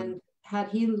 and had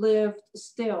he lived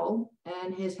still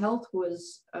and his health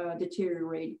was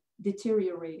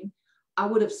deteriorating, I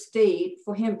would have stayed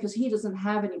for him because he doesn't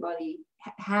have anybody,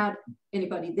 had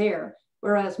anybody there.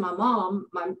 Whereas my mom,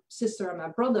 my sister, and my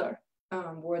brother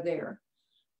were there.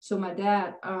 So my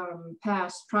dad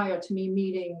passed prior to me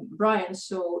meeting Bryan.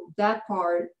 So that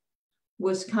part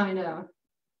was kind of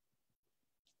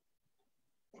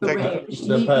arranged.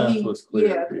 The path was clear.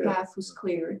 Yeah, the path was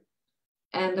cleared.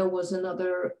 And there was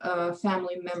another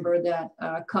family member that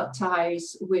cut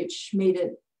ties, which made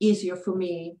it easier for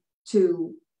me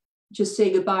to just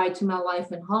say goodbye to my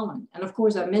life in Holland. And of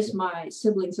course, I miss my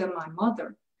siblings and my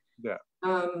mother. Yeah.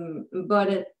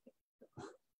 But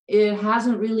it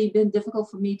hasn't really been difficult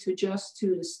for me to adjust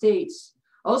to the States.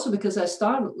 Also because I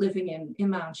started living in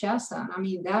Mount Shasta. I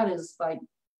mean, that is like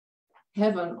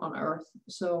heaven on earth.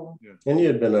 So and you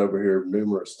had been over here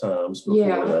numerous times before.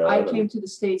 Yeah, I came to the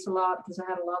States a lot because I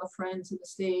had a lot of friends in the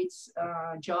States.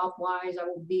 Job wise, I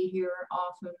would be here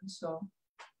often. So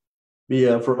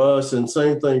yeah, for us, and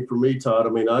same thing for me, Todd. I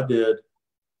mean,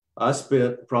 I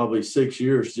spent probably 6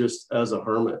 years just as a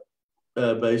hermit,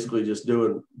 basically just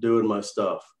doing my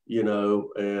stuff, you know.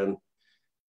 And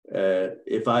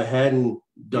if I hadn't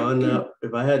done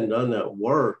that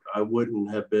work, I wouldn't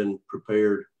have been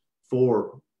prepared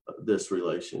for this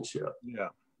relationship. Yeah.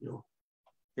 You know?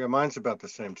 Yeah, mine's about the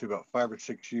same too, about 5 or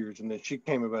 6 years. And then she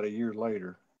came about a year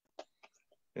later.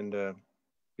 And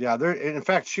in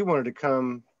fact, she wanted to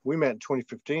come. We met in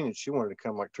 2015 and she wanted to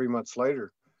come like 3 months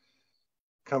later,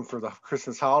 come for the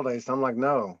Christmas holidays. And I'm like,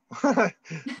 no,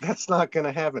 that's not going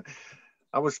to happen.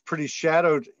 I was pretty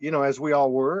shadowed, you know, as we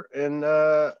all were. And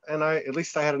at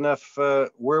least I had enough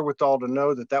wherewithal to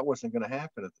know that wasn't going to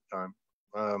happen at the time.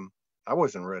 I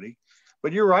wasn't ready,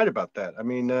 but you're right about that. I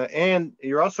mean, and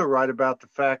you're also right about the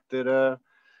fact that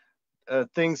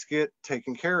things get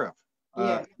taken care of.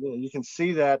 You can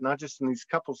see that not just in these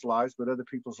couples' lives, but other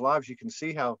people's lives. You can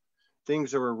see how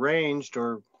things are arranged,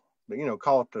 or, you know,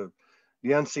 call it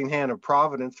the unseen hand of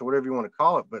providence or whatever you want to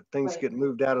call it, but things get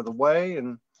moved out of the way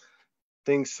and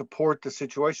things support the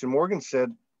situation. Morgan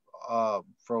said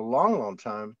for a long, long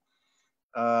time,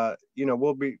 you know,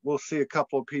 we'll see a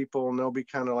couple of people and they'll be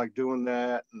kind of like doing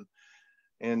that,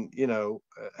 and you know,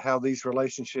 how these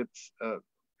relationships,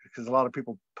 because a lot of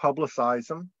people publicize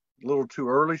them a little too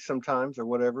early sometimes or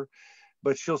whatever,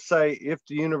 but she'll say if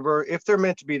they're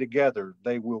meant to be together,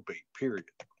 they will be, period.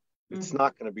 It's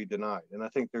not going to be denied. And I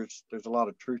think there's a lot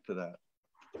of truth to that.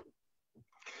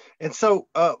 And so,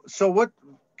 what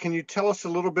can you tell us a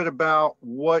little bit about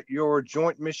what your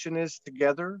joint mission is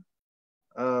together?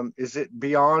 Is it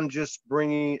beyond just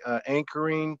bringing,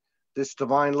 anchoring this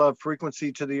divine love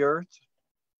frequency to the earth?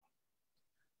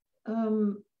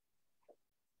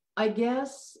 I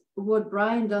guess what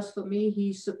Bryan does for me,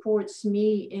 he supports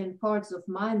me in parts of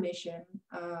my mission,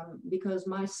 because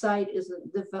my site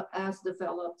isn't as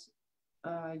developed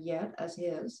yet as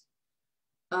his.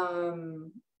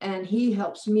 And he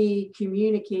helps me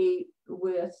communicate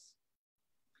with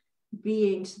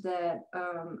beings that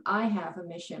I have a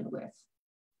mission with.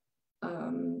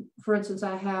 For instance,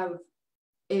 I have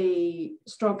a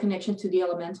strong connection to the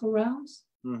elemental realms.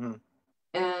 Mm-hmm.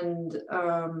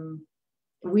 And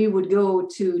we would go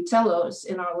to telos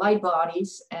in our light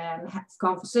bodies and have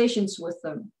conversations with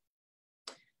them.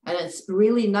 And it's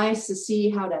really nice to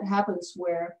see how that happens,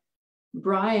 where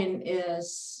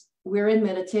we're in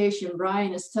meditation,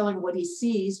 Bryan is telling what he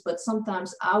sees, but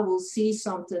sometimes I will see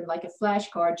something like a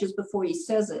flashcard just before he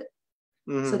says it.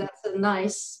 Mm-hmm. So that's a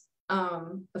nice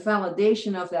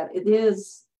validation of that. It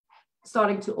is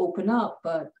starting to open up,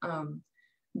 but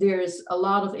there's a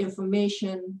lot of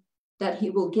information that he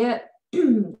will get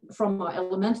from my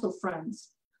elemental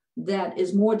friends that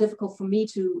is more difficult for me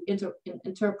to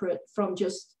interpret from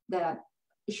just that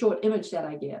short image that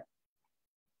I get.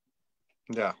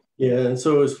 Yeah. Yeah. And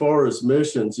so as far as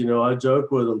missions, I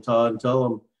joke with them, Todd, and tell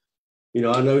them,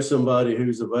 I know somebody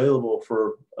who's available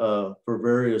for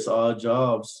various odd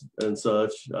jobs and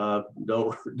such.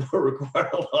 Don't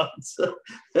require a lot. So,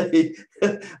 hey,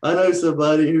 I know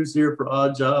somebody who's here for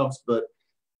odd jobs, but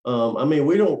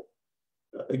we don't.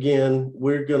 Again,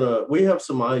 we have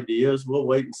some ideas. We'll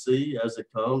wait and see as it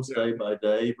comes day by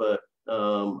day. But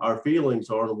our feelings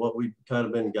are, and what we've kind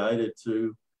of been guided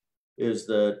to, is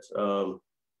that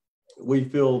we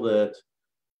feel that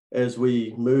as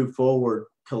we move forward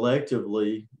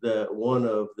collectively, that one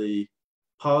of the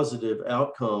positive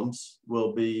outcomes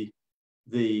will be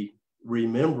the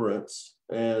remembrance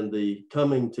and the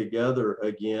coming together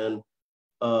again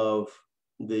of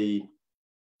the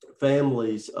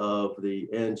families of the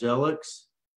angelics,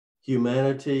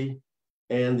 humanity,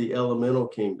 and the elemental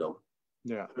kingdom.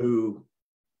 Yeah. Who,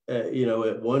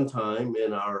 at one time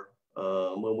in our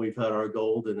when we've had our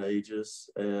golden ages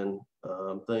and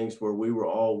things where we were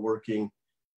all working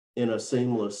in a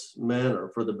seamless manner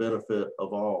for the benefit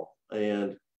of all.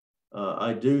 And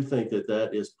I do think that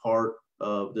is part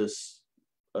of this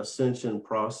ascension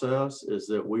process, is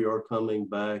that we are coming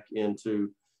back into,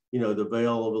 the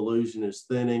veil of illusion is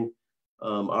thinning.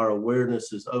 Our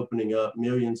awareness is opening up.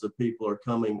 Millions of people are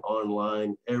coming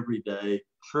online every day.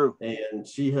 True. And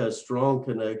she has strong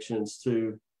connections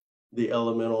to the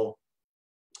elemental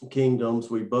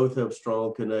kingdoms. We both have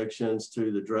strong connections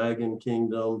to the dragon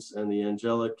kingdoms and the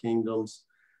angelic kingdoms.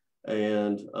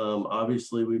 And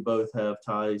obviously we both have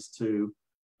ties to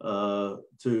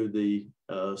the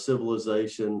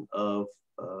civilization of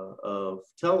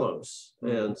Telos.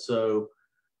 Mm-hmm. And so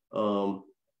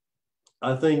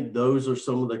I think those are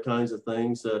some of the kinds of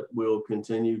things that will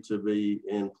continue to be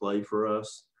in play for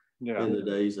us in the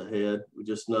days ahead. We're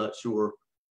just not sure,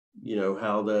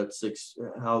 how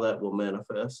that will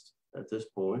manifest at this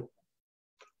point.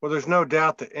 Well, there's no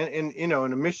doubt that, and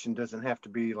a mission doesn't have to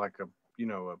be like a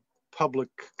public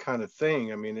kind of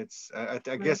thing. I mean, it's, I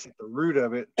guess at the root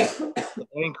of it, to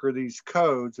anchor these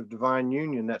codes of divine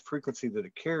union, that frequency that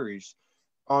it carries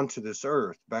onto this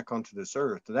earth, back onto this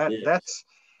earth.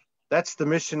 That's the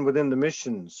mission within the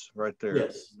missions right there.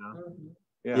 Yes.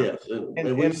 Yeah. Yes.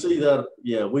 And we see that.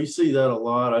 Yeah, we see that a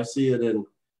lot. I see it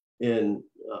in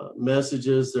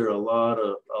messages. There are a lot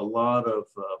of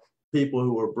people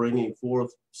who are bringing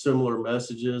forth similar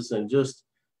messages, and just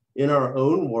in our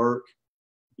own work,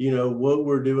 what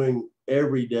we're doing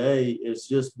every day is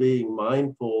just being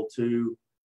mindful to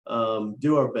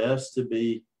do our best to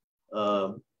be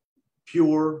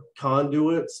pure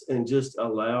conduits and just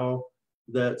allow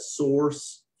that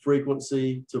source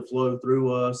frequency to flow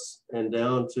through us and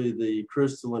down to the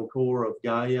crystalline core of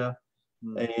Gaia,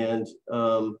 and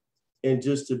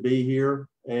just to be here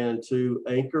and to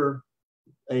anchor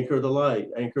the light,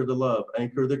 anchor the love,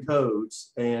 anchor the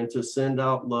codes, and to send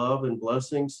out love and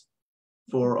blessings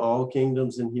for all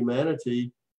kingdoms and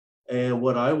humanity. And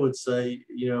what I would say,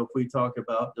 if we talk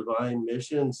about divine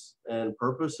missions and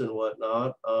purpose and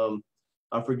whatnot,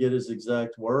 I forget his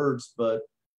exact words, but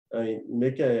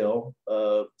Michael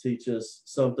teaches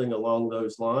something along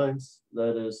those lines.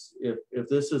 That is, if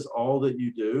this is all that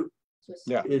you do,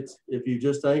 it's if you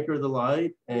just anchor the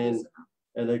light and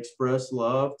express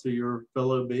love to your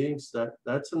fellow beings,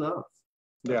 that's enough.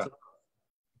 Yeah.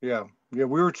 We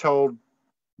were told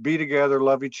be together,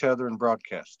 love each other, and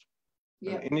broadcast.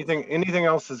 Yeah. Anything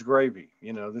else is gravy.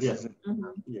 You know, this is it.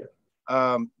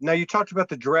 Yeah. Now you talked about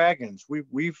the dragons.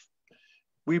 We've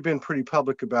been pretty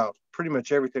public about pretty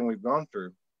much everything we've gone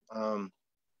through.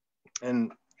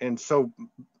 And so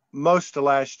most of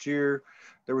last year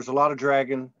there was a lot of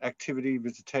dragon activity,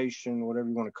 visitation, whatever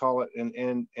you want to call it,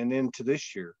 and into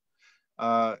this year.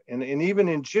 And even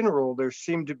in general, there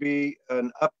seemed to be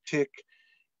an uptick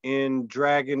in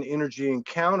dragon energy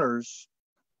encounters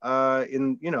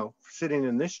in, you know, sitting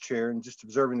in this chair and just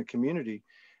observing the community.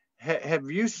 Have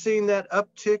you seen that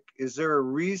uptick? Is there a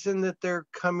reason that they're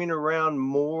coming around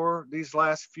more these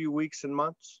last few weeks and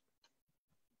months?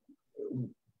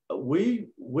 We've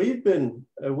been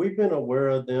aware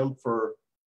of them for,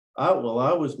 I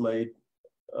was made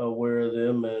aware of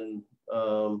them, and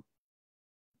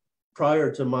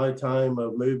prior to my time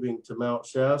of moving to Mount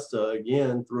Shasta,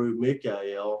 again through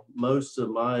Michael, most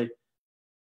of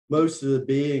the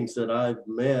beings that I've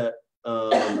met,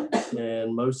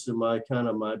 and most of my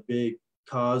big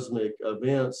cosmic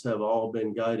events have all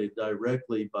been guided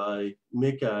directly by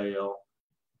Michael.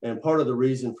 And part of the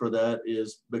reason for that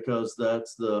is because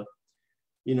that's the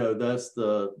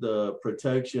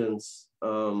protections,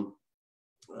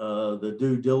 the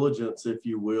due diligence, if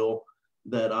you will,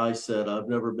 that I said. I've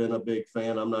never been a big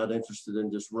fan. I'm not interested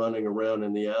in just running around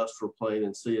in the astral plane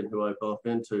and seeing who I bump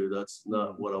into. That's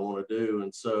not what I want to do.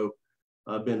 And so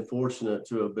I've been fortunate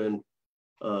to have been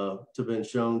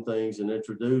shown things and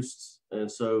introduced.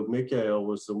 And so Michael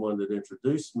was the one that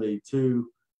introduced me to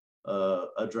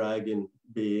a dragon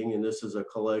being, and this is a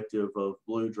collective of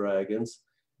blue dragons.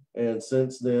 And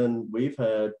since then, we've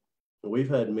had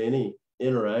many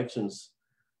interactions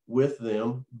with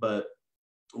them. But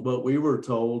what we were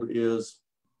told is,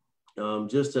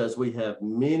 just as we have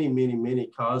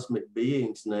many cosmic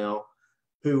beings now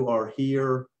who are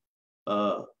here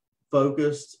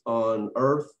focused on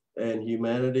Earth and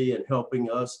humanity and helping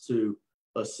us to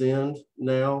ascend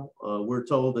now, we're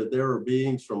told that there are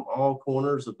beings from all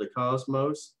corners of the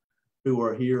cosmos who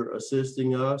are here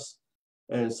assisting us.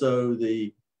 And so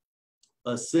the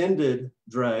ascended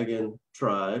dragon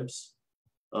tribes,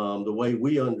 the way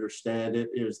we understand it,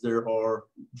 is there are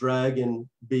dragon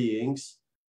beings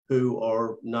who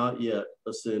are not yet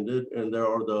ascended, and there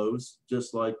are those,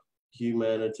 just like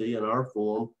humanity in our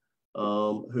form,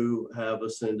 who have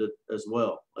ascended as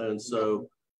well. And so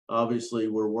obviously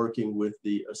we're working with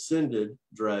the ascended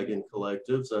dragon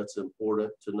collectives. That's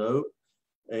important to note.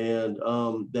 And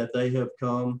that they have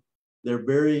come, they're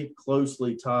very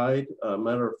closely tied.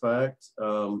 Matter of fact,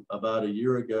 about a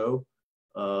year ago,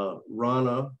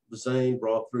 Rana Zane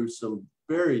brought through some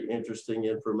very interesting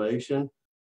information.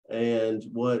 And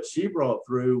what she brought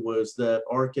through was that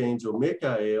Archangel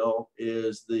Michael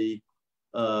is the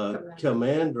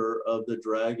commander of the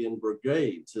dragon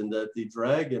brigades, and that the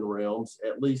dragon realms,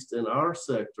 at least in our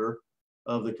sector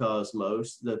of the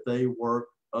cosmos, that they work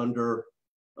under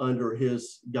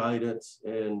his guidance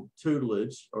and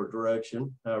tutelage or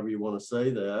direction, however you want to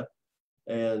say that.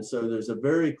 And so there's a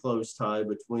very close tie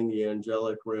between the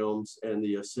angelic realms and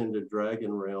the ascended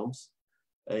dragon realms,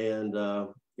 and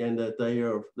that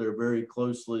they're very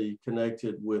closely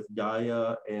connected with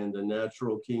Gaia and the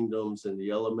natural kingdoms and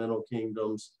the elemental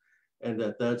kingdoms, and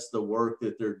that's the work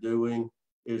that they're doing,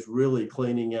 is really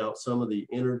cleaning out some of the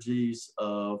energies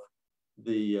of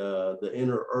the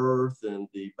inner earth and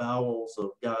the bowels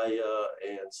of Gaia,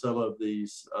 and some of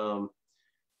these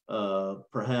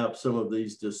perhaps some of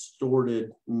these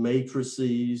distorted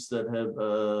matrices that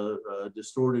have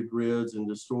distorted grids and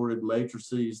distorted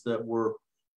matrices that were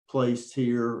placed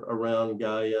here around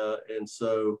Gaia. And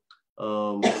so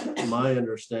my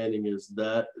understanding is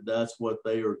that that's what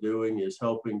they are doing, is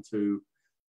helping to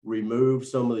remove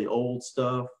some of the old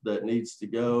stuff that needs to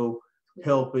go,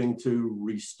 helping to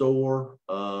restore,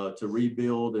 to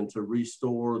rebuild and to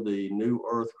restore the new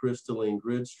earth crystalline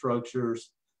grid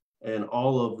structures, and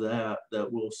all of that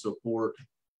will support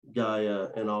Gaia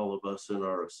and all of us in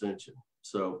our ascension.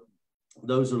 So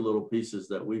those are little pieces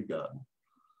that we've gotten.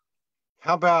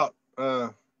 How about,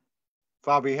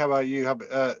 Fabi, how about you?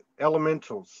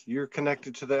 Elementals? You're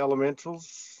connected to the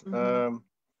elementals. Mm-hmm.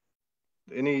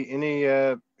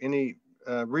 Any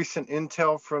recent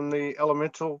intel from the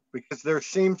elemental? Because there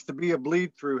seems to be a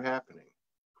bleed through happening,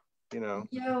 you know.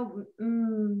 Yeah,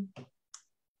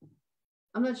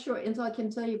 I'm not sure until I can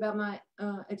tell you about my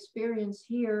experience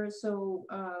here. So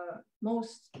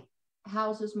most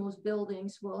houses, most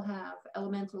buildings will have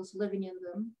elementals living in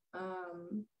them,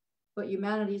 but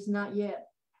humanity is not yet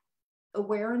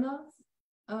aware enough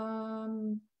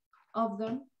of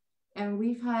them. And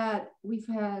we've had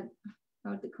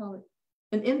how to call it,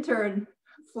 an intern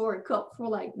for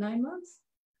like 9 months,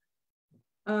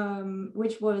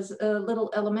 which was a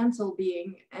little elemental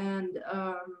being, and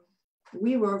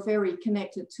we were very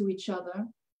connected to each other.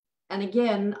 And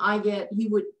again, he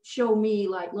would show me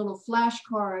like little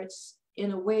flashcards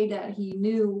in a way that he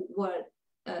knew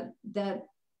that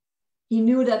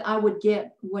I would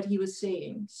get what he was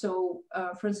saying. So,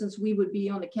 for instance, we would be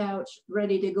on the couch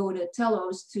ready to go to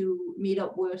Telos to meet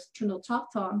up with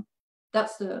Trinotopton.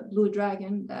 That's the blue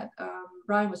dragon that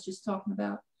Bryan was just talking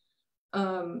about.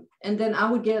 And then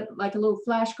I would get like a little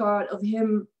flashcard of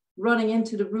him running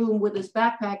into the room with his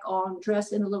backpack on,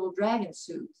 dressed in a little dragon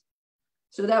suit.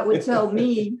 So that would tell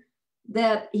me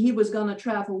that he was going to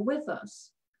travel with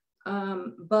us.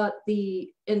 But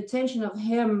the intention of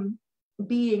him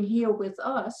being here with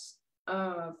us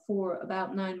for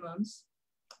about 9 months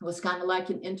was kind of like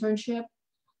an internship,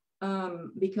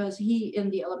 because he in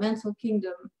the elemental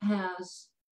kingdom has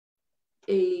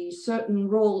a certain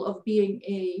role of being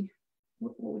a,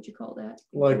 what would you call that?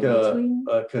 Like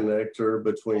a connector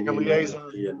between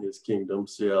humanity and his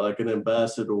kingdoms. Yeah, like an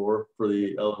ambassador for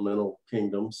the elemental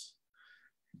kingdoms.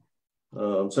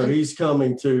 So he's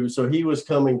coming to, so he was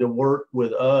coming to work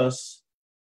with us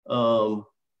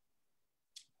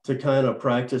to kind of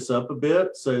practice up a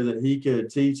bit so that he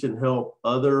could teach and help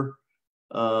other.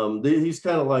 He's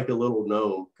kind of like a little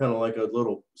gnome, kind of like a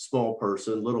little small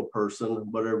person,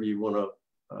 whatever you want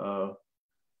to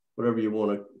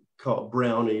call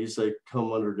brownies. They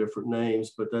come under different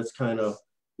names, but that's kind of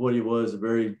what he was, a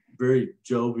very, very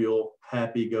jovial,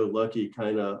 happy-go-lucky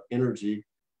kind of energy.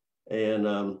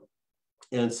 And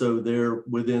so they're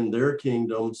within their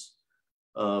kingdoms,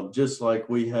 just like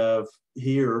we have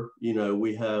here, you know,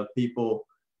 we have people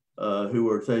who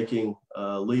are taking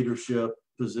leadership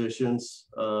positions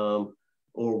or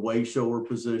way shower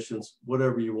positions,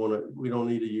 whatever you want to. We don't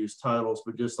need to use titles,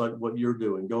 but just like what you're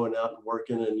doing, going out and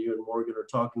working, and you and Morgan are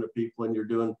talking to people, and you're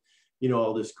doing, you know,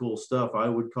 all this cool stuff. I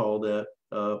would call that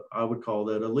a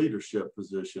leadership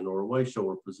position or a way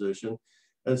shower position.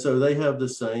 And so they have the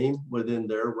same within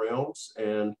their realms,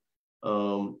 and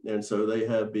so they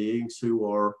have beings who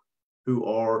are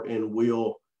and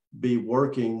will be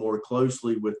working more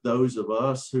closely with those of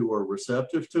us who are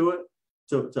receptive to it,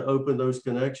 to open those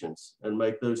connections and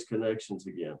make those connections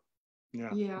again.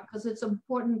 Yeah, because it's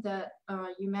important that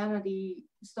humanity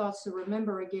starts to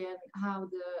remember again how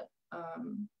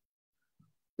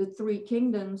the three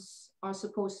kingdoms are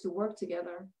supposed to work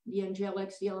together: the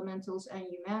angelics, the elementals, and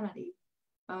humanity.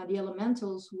 The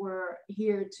elementals were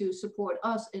here to support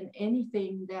us in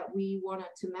anything that we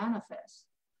wanted to manifest.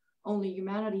 Only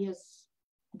humanity has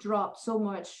dropped so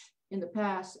much in the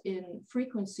past in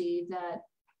frequency that,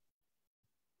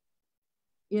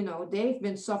 you know, they've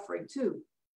been suffering too.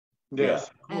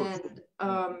 Yes. And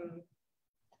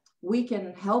we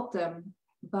can help them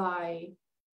by,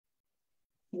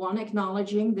 one,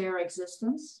 acknowledging their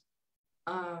existence,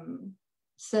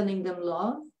 sending them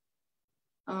love,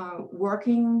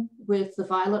 working with the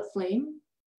violet flame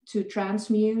to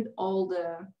transmute all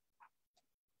the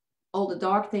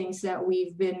dark things that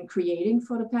we've been creating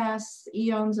for the past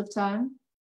eons of time,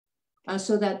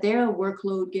 so that their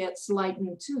workload gets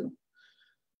lightened too.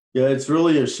 Yeah, it's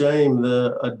really a shame.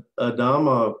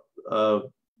 Adama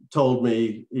told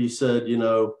me, he said, you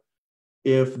know,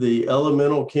 if the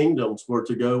elemental kingdoms were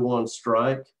to go on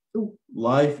strike,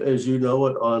 life as you know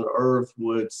it on Earth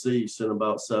would cease in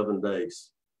about 7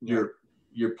 days. Your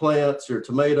plants, your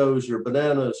tomatoes, your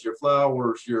bananas, your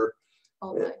flowers,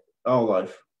 all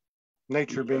life.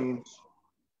 Nature beings,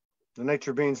 the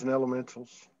nature beings and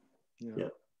elementals. Yeah.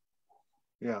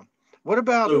 What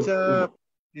about,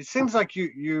 it seems like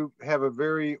you have a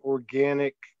very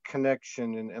organic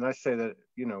connection, and I say that,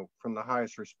 you know, from the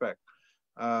highest respect.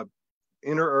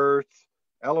 Inner Earth,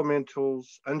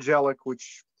 elementals, angelic,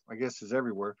 which I guess is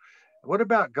everywhere. What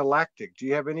about galactic? Do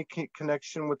you have any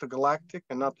connection with the galactic?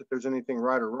 And not that there's anything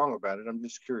right or wrong about it. I'm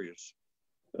just curious.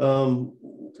 We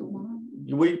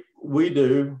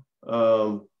do.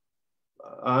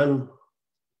 I'm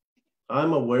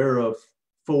aware of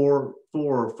four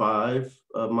or five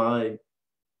of my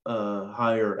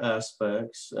higher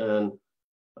aspects, and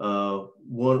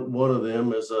one of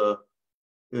them is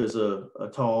a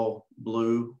tall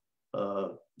blue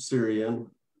Syrian,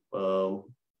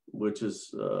 which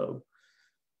is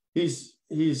he's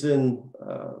in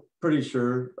pretty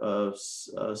sure a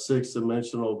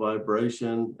sixth-dimensional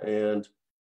vibration, and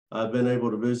I've been able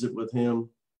to visit with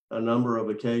him a number of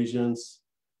occasions.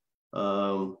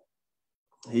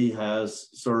 He has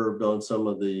served on some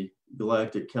of the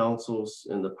galactic councils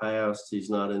in the past. He's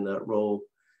not in that role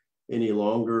any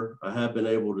longer. I have been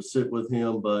able to sit with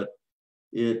him, but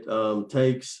it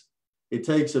takes it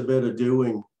takes a bit of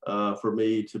doing for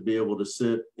me to be able to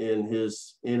sit in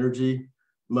his energy.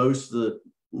 Most of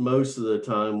the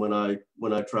time when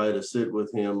I try to sit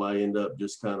with him, I end up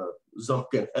just kind of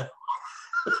zonking out.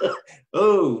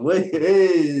 Oh, wait,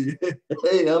 hey,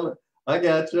 I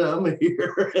got you. I'm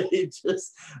here.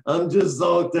 I'm just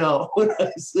zonked out when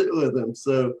I sit with him.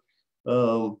 So,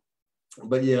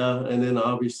 but yeah, and then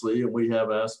obviously we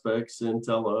have aspects in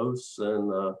telos,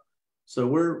 and so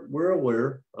we're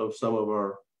aware of some of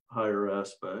our higher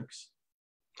aspects.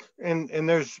 And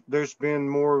there's been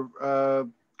more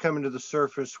coming to the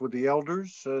surface with the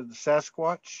elders, the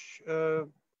Sasquatch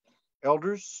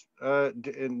elders,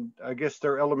 and I guess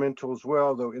they're elemental as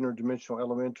well, though interdimensional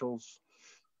elementals.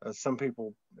 Some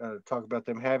people talk about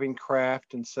them having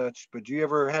craft and such, but do you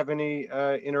ever have any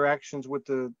interactions with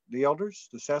the elders,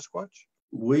 the Sasquatch?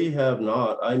 We have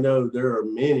not. I know there are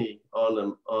many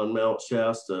on Mount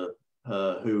Shasta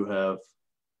who have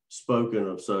spoken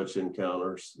of such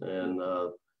encounters, and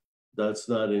that's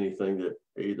not anything that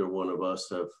either one of us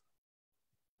have.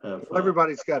 Well,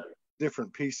 everybody's got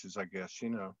different pieces, I guess, you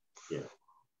know. Yeah.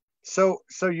 So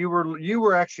you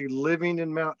were actually living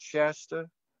in Mount Shasta,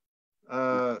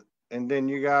 and then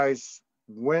you guys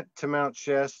went to Mount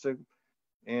Shasta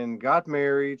and got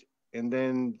married, and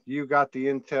then you got the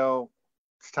intel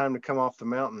it's time to come off the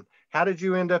mountain. How did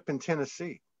you end up in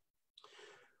Tennessee?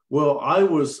 Well, I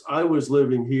was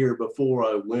living here before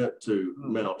I went to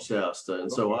Mount Shasta,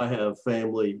 and so I have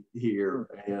family here,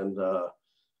 and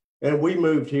we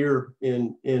moved here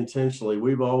intentionally.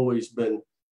 We've always been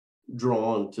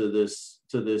drawn to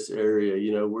this area.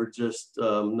 You know, we're just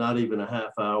not even a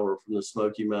half hour from the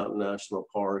Smoky Mountain National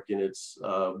Park, and it's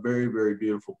a very, very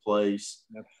beautiful place.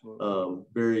 Absolutely.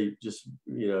 Very just,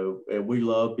 you know, and we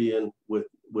love being with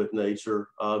nature,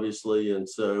 obviously, and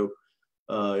so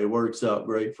it works out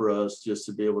great for us just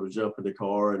to be able to jump in the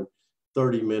car, and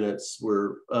 30 minutes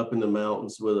we're up in the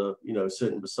mountains with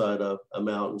sitting beside a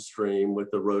mountain stream with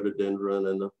the rhododendron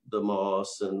and the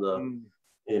moss and the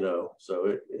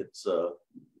so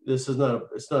it's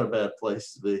not a bad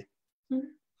place to be.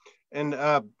 And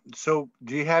so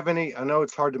do you have any, I know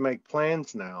it's hard to make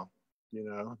plans now, you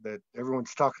know, that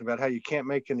everyone's talking about how you can't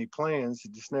make any plans,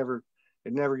 it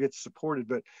never gets supported,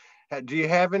 but do you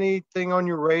have anything on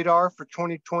your radar for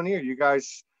 2020? Are you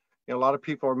guys, a lot of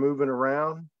people are moving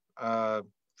around,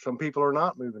 some people are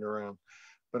not moving around,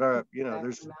 but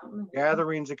there's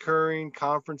gatherings occurring,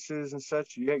 conferences and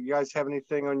such. You guys have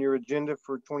anything on your agenda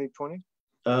for 2020?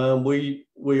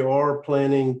 We are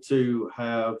planning to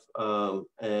have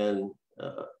an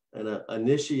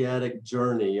initiatic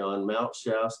journey on Mount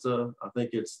Shasta. I think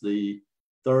it's the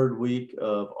 3rd week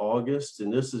of August,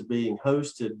 and this is being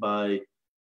hosted by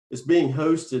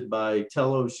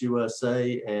Telos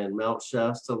USA and Mount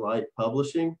Shasta Light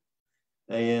Publishing.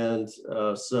 And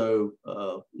so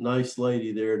nice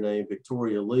lady there named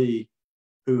Victoria Lee,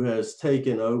 who has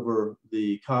taken over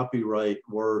the copyright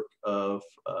work of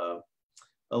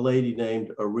a lady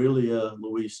named Aurelia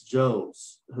Louise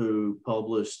Jones, who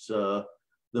published the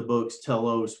books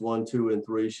Telos 1, 2, and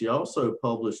 3. She also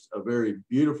published a very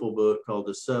beautiful book called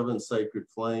The 7 Sacred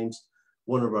Flames,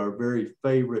 one of our very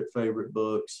favorite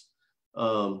books.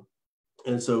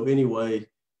 And so anyway,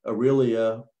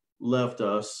 Aurelia left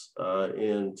us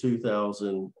in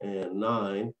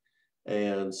 2009.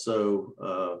 And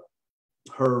so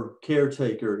her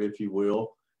caretaker, if you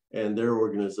will, and their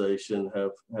organization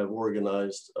have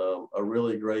organized a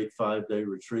really great 5-day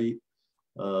retreat.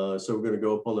 So we're going to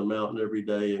go up on the mountain every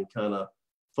day and kind of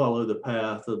follow the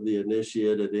path of the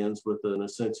initiate. It ends with an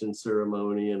ascension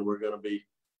ceremony, and we're going to be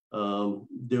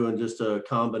doing just a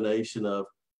combination of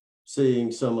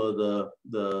seeing some of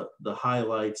the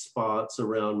highlight spots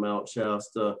around Mount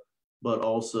Shasta, but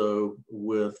also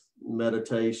with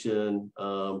meditation,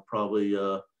 probably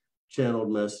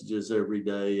channeled messages every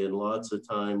day, and lots of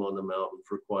time on the mountain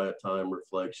for quiet time,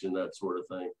 reflection, that sort of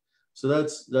thing. So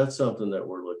that's something that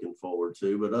we're looking forward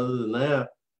to. But other than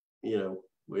that, we don't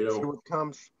see what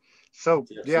comes. So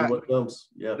see what comes.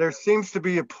 Yeah, there seems to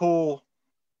be a pull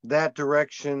that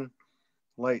direction,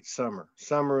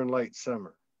 summer and late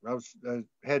summer. I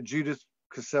had Judith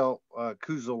Kuzel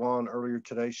on earlier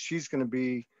today. She's going to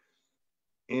be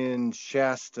in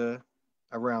Shasta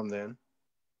around then.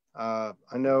 I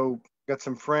know got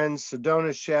some friends,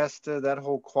 Sedona, Shasta, that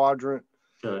whole quadrant.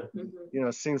 Okay.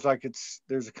 It seems like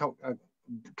there's a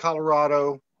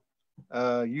Colorado,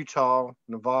 Utah,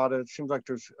 Nevada. It seems like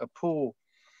there's a pool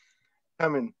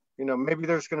coming. Maybe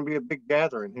there's going to be a big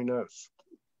gathering. Who knows?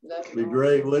 That'd be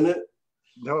great, wouldn't it?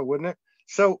 No, wouldn't it?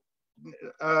 So,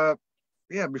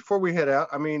 before we head out,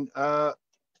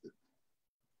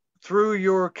 through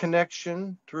your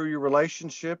connection, through your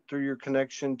relationship, through your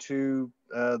connection to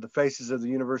the faces of the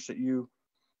universe that you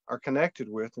are connected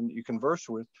with and that you converse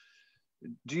with,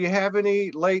 do you have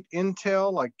any late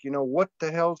intel, like, you know, what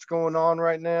the hell's going on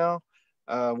right now?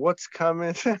 What's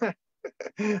coming?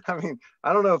 I mean,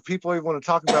 I don't know if people even want to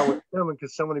talk about what's coming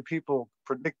because so many people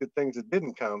predicted things that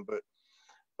didn't come, but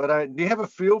do you have a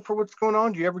feel for what's going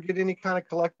on? Do you ever get any kind of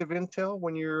collective intel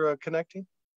when you're connecting?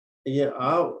 Yeah,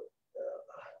 I'll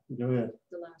go ahead.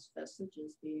 The last vestige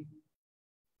is being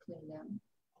cleaned out.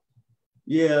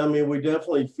 Yeah, I mean, we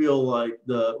definitely feel like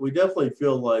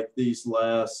these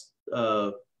last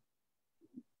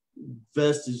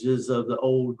vestiges of the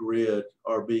old grid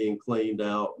are being cleaned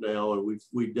out now, and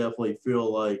we definitely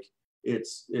feel like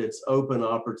it's open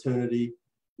opportunity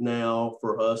now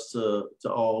for us to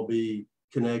all be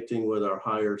connecting with our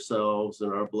higher selves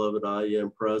and our beloved I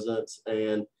Am presence.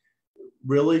 And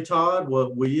really, Todd,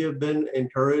 what we have been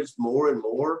encouraged more and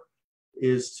more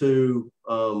is to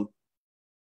know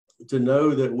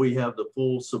that we have the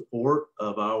full support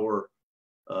of our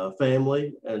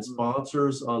family and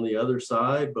sponsors on the other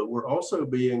side, but we're also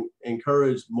being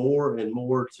encouraged more and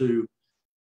more to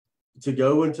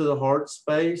go into the heart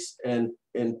space and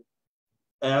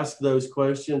ask those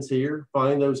questions here,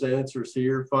 find those answers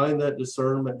here, find that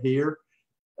discernment here.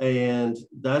 And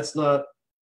it's not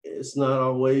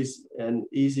always an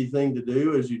easy thing to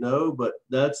do, as you know, but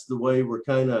that's the way we're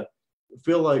kind of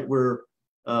feel like we're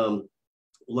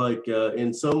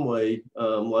in some way,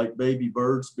 like baby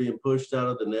birds being pushed out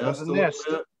of the nest a little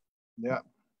bit. Yeah.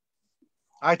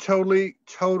 I totally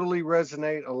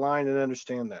resonate, align, and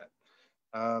understand that.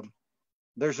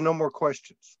 There's no more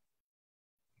questions.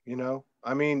 You know,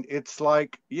 I mean, it's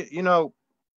like, you know,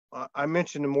 I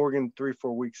mentioned to Morgan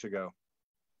 3-4 weeks ago,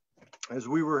 as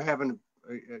we were having,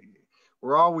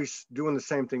 we're always doing the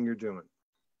same thing you're doing.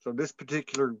 So this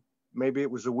particular, maybe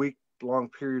it was a week-long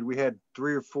period, we had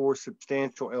 3 or 4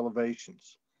 substantial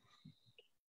elevations.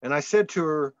 And I said to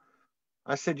her,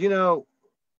 I said, you know,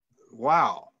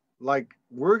 wow, like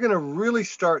we're going to really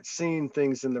start seeing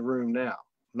things in the room now,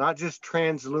 not just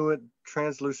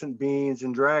translucent beings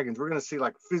and dragons. We're going to see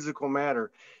like physical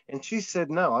matter. And she said,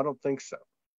 no, I don't think so.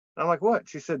 And I'm like, what?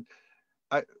 She said,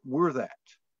 we're that.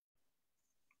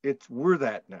 We're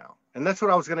that now. And that's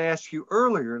what I was going to ask you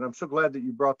earlier. And I'm so glad that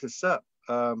you brought this up.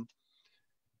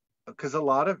 Because a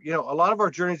lot of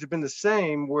our journeys have been the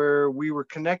same, where we were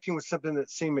connecting with something that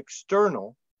seemed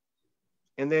external,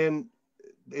 and then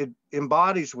it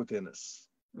embodies within us.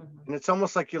 Mm-hmm. And it's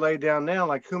almost like you lay down now,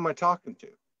 like, who am I talking to?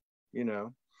 You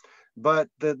know, but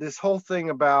this whole thing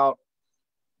about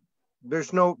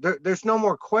there's no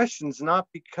more questions, not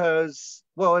because,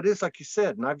 well, it is like you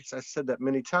said, and I've said that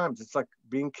many times, it's like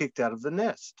being kicked out of the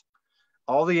nest.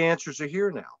 All the answers are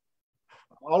here now.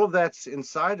 All of that's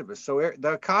inside of us. So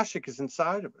the Akashic is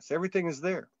inside of us. Everything is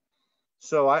there.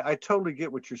 So I totally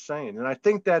get what you're saying. And I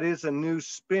think that is a new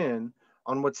spin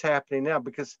on what's happening now,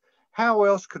 because how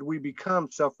else could we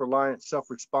become self-reliant,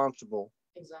 self-responsible,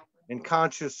 exactly, and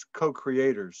conscious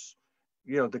co-creators,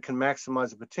 you know, that can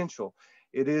maximize the potential?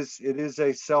 It is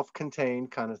a self-contained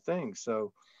kind of thing.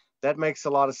 So that makes a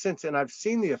lot of sense. And I've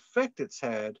seen the effect it's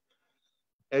had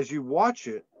as you watch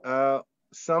it.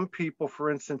 Some people, for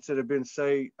instance, that have been,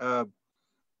 say,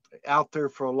 out there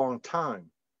for a long time,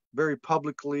 very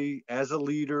publicly as a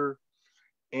leader,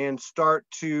 and start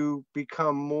to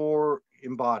become more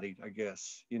embodied, I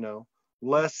guess, you know,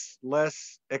 less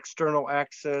external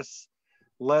access,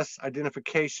 less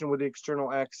identification with the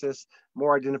external access,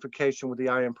 more identification with the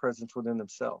I Am presence within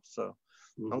themselves. So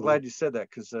mm-hmm. I'm glad you said that,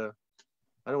 because I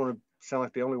don't want to sound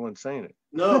like the only one saying it.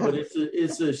 No, but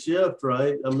it's a shift,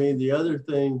 right? I mean, the other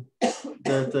thing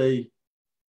that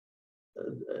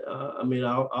I mean,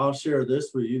 I'll share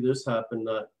this with you. This happened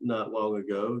not long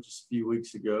ago, just a few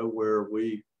weeks ago, where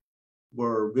we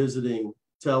were visiting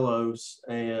Telos,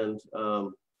 and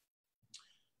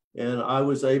I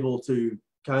was able to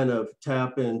kind of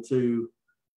tap into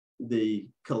the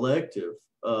collective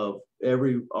of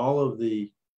all of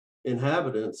the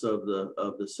inhabitants of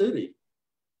the city,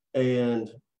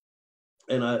 and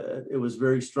it was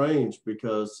very strange,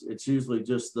 because it's usually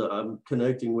just I'm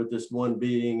connecting with this one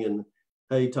being, and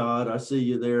hey, Todd, I see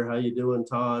you there. How you doing,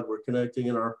 Todd? We're connecting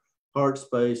in our heart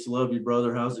space. Love you,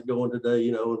 brother. How's it going today?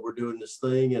 You know, and we're doing this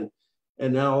thing, and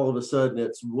now all of a sudden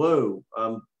it's, whoa,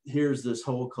 here's this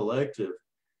whole collective.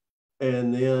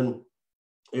 And then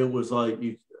it was like,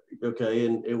 okay,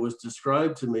 and it was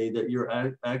described to me that you're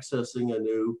accessing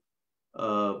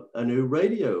a new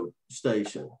radio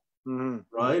station. Mm-hmm.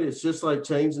 Right? It's just like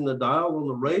changing the dial on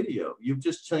the radio. You've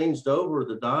just changed over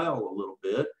the dial a little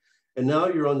bit, and now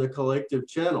you're on the collective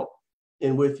channel.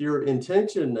 And with your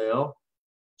intention now,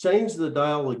 change the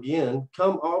dial again,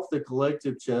 come off the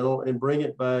collective channel and bring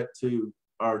it back to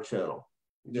our channel.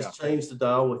 Just change the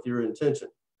dial with your intention.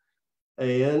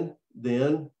 And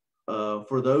then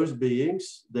for those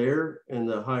beings there in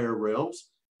the higher realms,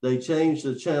 they change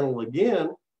the channel again,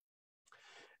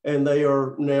 and they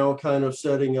are now kind of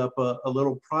setting up a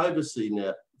little privacy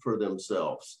net for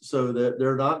themselves so that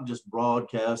they're not just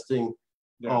broadcasting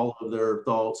all of their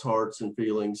thoughts, hearts, and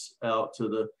feelings out to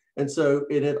the, and so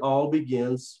it all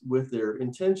begins with their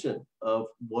intention of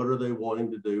what are they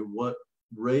wanting to do, what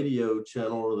radio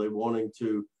channel are they wanting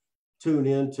to tune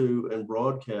into and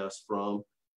broadcast from.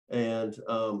 And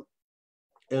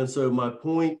so my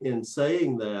point in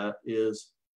saying that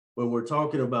is when we're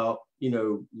talking about, you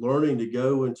know, learning to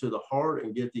go into the heart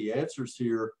and get the answers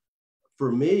here,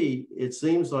 for me, it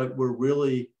seems like we're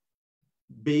really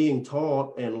being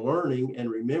taught and learning and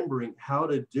remembering how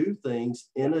to do things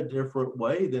in a different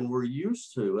way than we're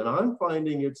used to. And I'm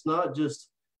finding it's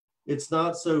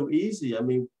not so easy. I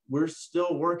mean, we're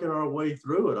still working our way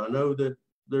through it. I know that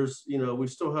there's, you know, we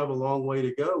still have a long way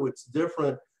to go. It's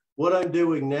different. What I'm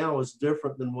doing now is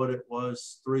different than what it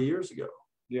was 3 years ago.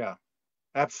 Yeah,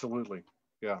 absolutely.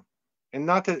 Yeah. And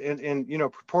not that, and you know,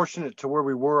 proportionate to where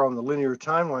we were on the linear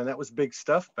timeline, that was big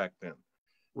stuff back then.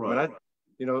 Right. I mean,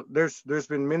 you know, there's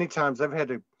been many times I've had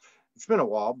to, it's been a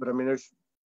while, but I mean, there's,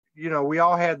 you know, we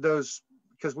all had those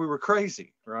because we were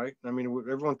crazy, right? I mean,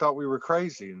 everyone thought we were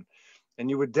crazy, and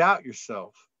you would doubt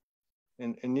yourself.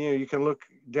 And you know, you can look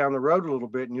down the road a little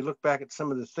bit and you look back at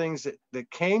some of the things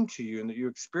that came to you and that you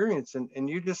experienced, and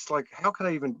you just like, how could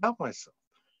I even doubt myself?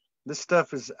 This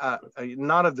stuff is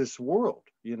not of this world,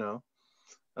 you know.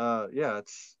 Yeah,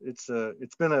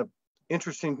 it's been a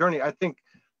interesting journey. I think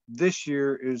this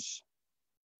year is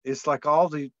like all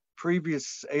the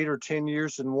previous 8 or 10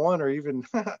 years in one, or even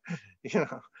you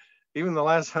know, even the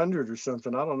last 100 or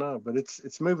something. I don't know, but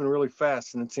it's moving really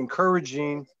fast, and it's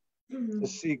encouraging to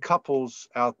see couples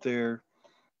out there,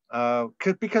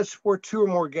 because we're 2 or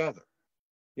more gather,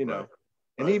 you know. Right.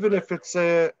 And even if it's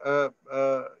a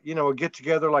you know, a get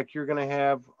together like you're going to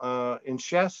have in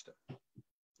Shasta,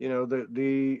 you know,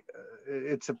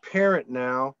 it's apparent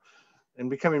now, and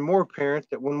becoming more apparent,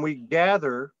 that when we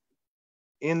gather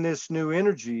in this new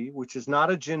energy, which is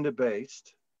not agenda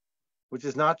based, which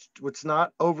is not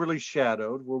overly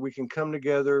shadowed, where we can come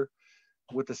together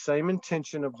with the same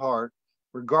intention of heart,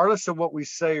 regardless of what we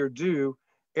say or do,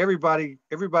 everybody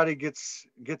gets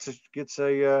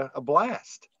a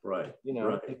blast. Right. You know,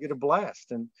 right. They get a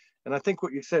blast. And I think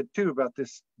what you said too about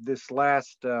this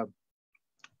last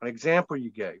example you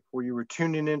gave, where you were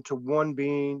tuning into one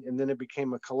being and then it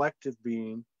became a collective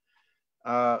being,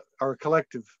 or a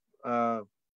collective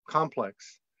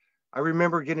complex. I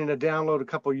remember getting a download a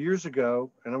couple of years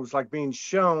ago, and it was like being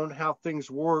shown how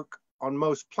things work on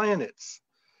most planets.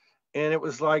 And it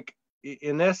was like,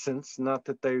 in essence, not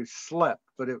that they slept,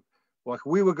 but like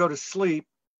we would go to sleep.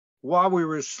 While we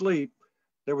were asleep,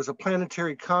 there was a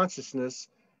planetary consciousness,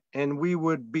 and we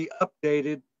would be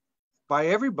updated by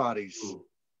everybody's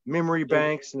memory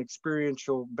banks and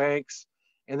experiential banks,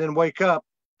 and then wake up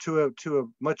to a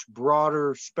much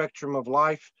broader spectrum of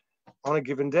life on a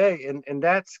given day. And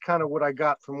that's kind of what I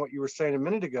got from what you were saying a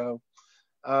minute ago,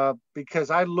 because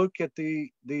I look at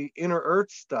the inner earth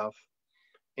stuff,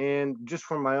 and just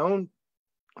from my own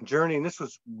journey, and this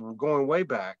was going way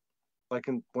back, like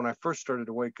when I first started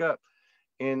to wake up,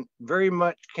 and very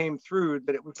much came through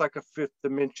that it was like a 5th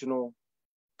dimensional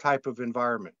type of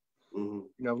environment, you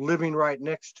know, living right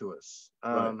next to us.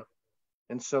 Right.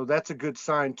 And so that's a good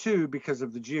sign too, because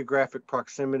of the geographic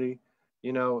proximity,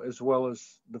 you know, as well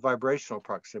as the vibrational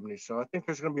proximity. So I think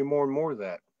there's going to be more and more of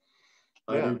that.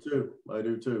 Yeah. I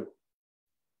do too.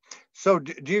 So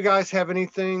do you guys have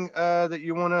anything that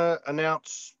you want to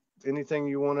announce? Anything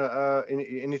you want to,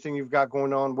 anything you've got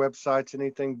going on, websites,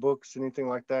 anything, books, anything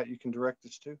like that you can direct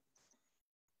us to?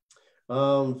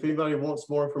 If anybody wants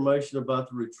more information about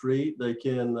the retreat, they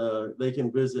can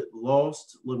visit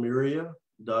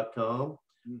lostlemuria.com.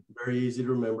 Very easy to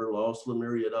remember,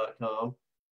 lostlemuria.com.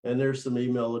 And there's some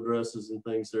email addresses and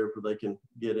things there for they can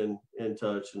get in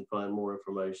touch and find more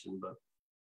information. But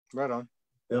right on.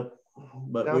 Yep.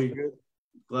 But Sounds good.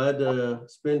 Glad to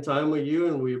spend time with you,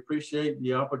 and we appreciate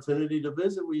the opportunity to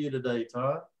visit with you today,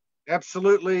 Todd.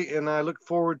 Absolutely, and I look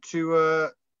forward to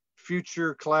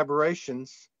future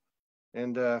collaborations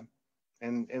and a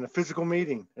physical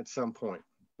meeting at some point.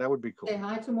 That would be cool. Say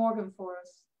hi to Morgan for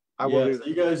us. I will do that.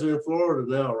 You guys are in Florida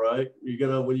now, right? You're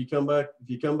gonna, when you come back, if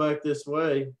you come back this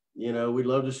way, you know, we'd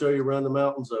love to show you around the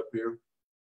mountains up here.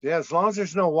 Yeah, as long as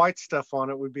there's no white stuff on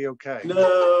it, we'd be okay.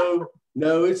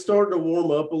 No, it's starting to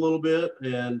warm up a little bit,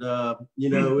 and you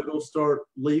know, it'll start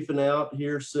leafing out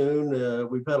here soon.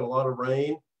 We've had a lot of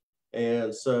rain,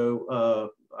 and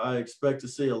so I expect to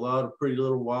see a lot of pretty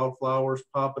little wildflowers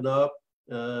popping up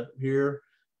here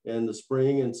in the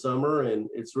spring and summer, and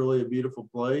it's really a beautiful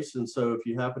place. And so if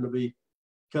you happen to be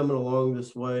coming along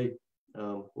this way,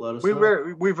 let us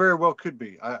know. We very well could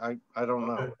be. I don't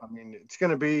know. I mean, it's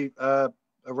going to be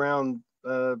around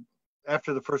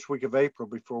after the first week of April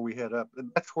before we head up.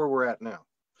 That's where we're at now.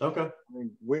 Okay. I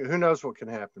mean, who knows what can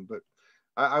happen, but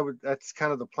I would. That's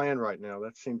kind of the plan right now.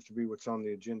 That seems to be what's on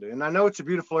the agenda. And I know it's a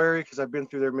beautiful area because I've been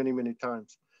through there many, many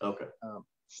times. Okay.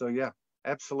 So yeah,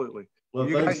 absolutely. Well,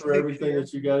 thanks for everything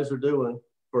that you guys are doing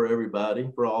for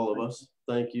everybody, for all of us.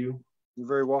 Thank you. You're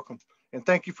very welcome. And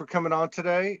thank you for coming on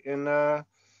today and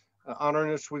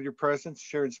honoring us with your presence,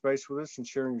 sharing space with us and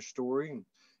sharing your story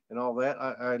and all that.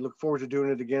 I look forward to doing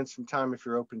it again sometime if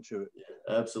you're open to it.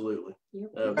 Yeah, absolutely.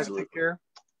 Absolutely. Guys, take care.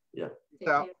 Yeah. Peace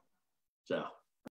out. Ciao.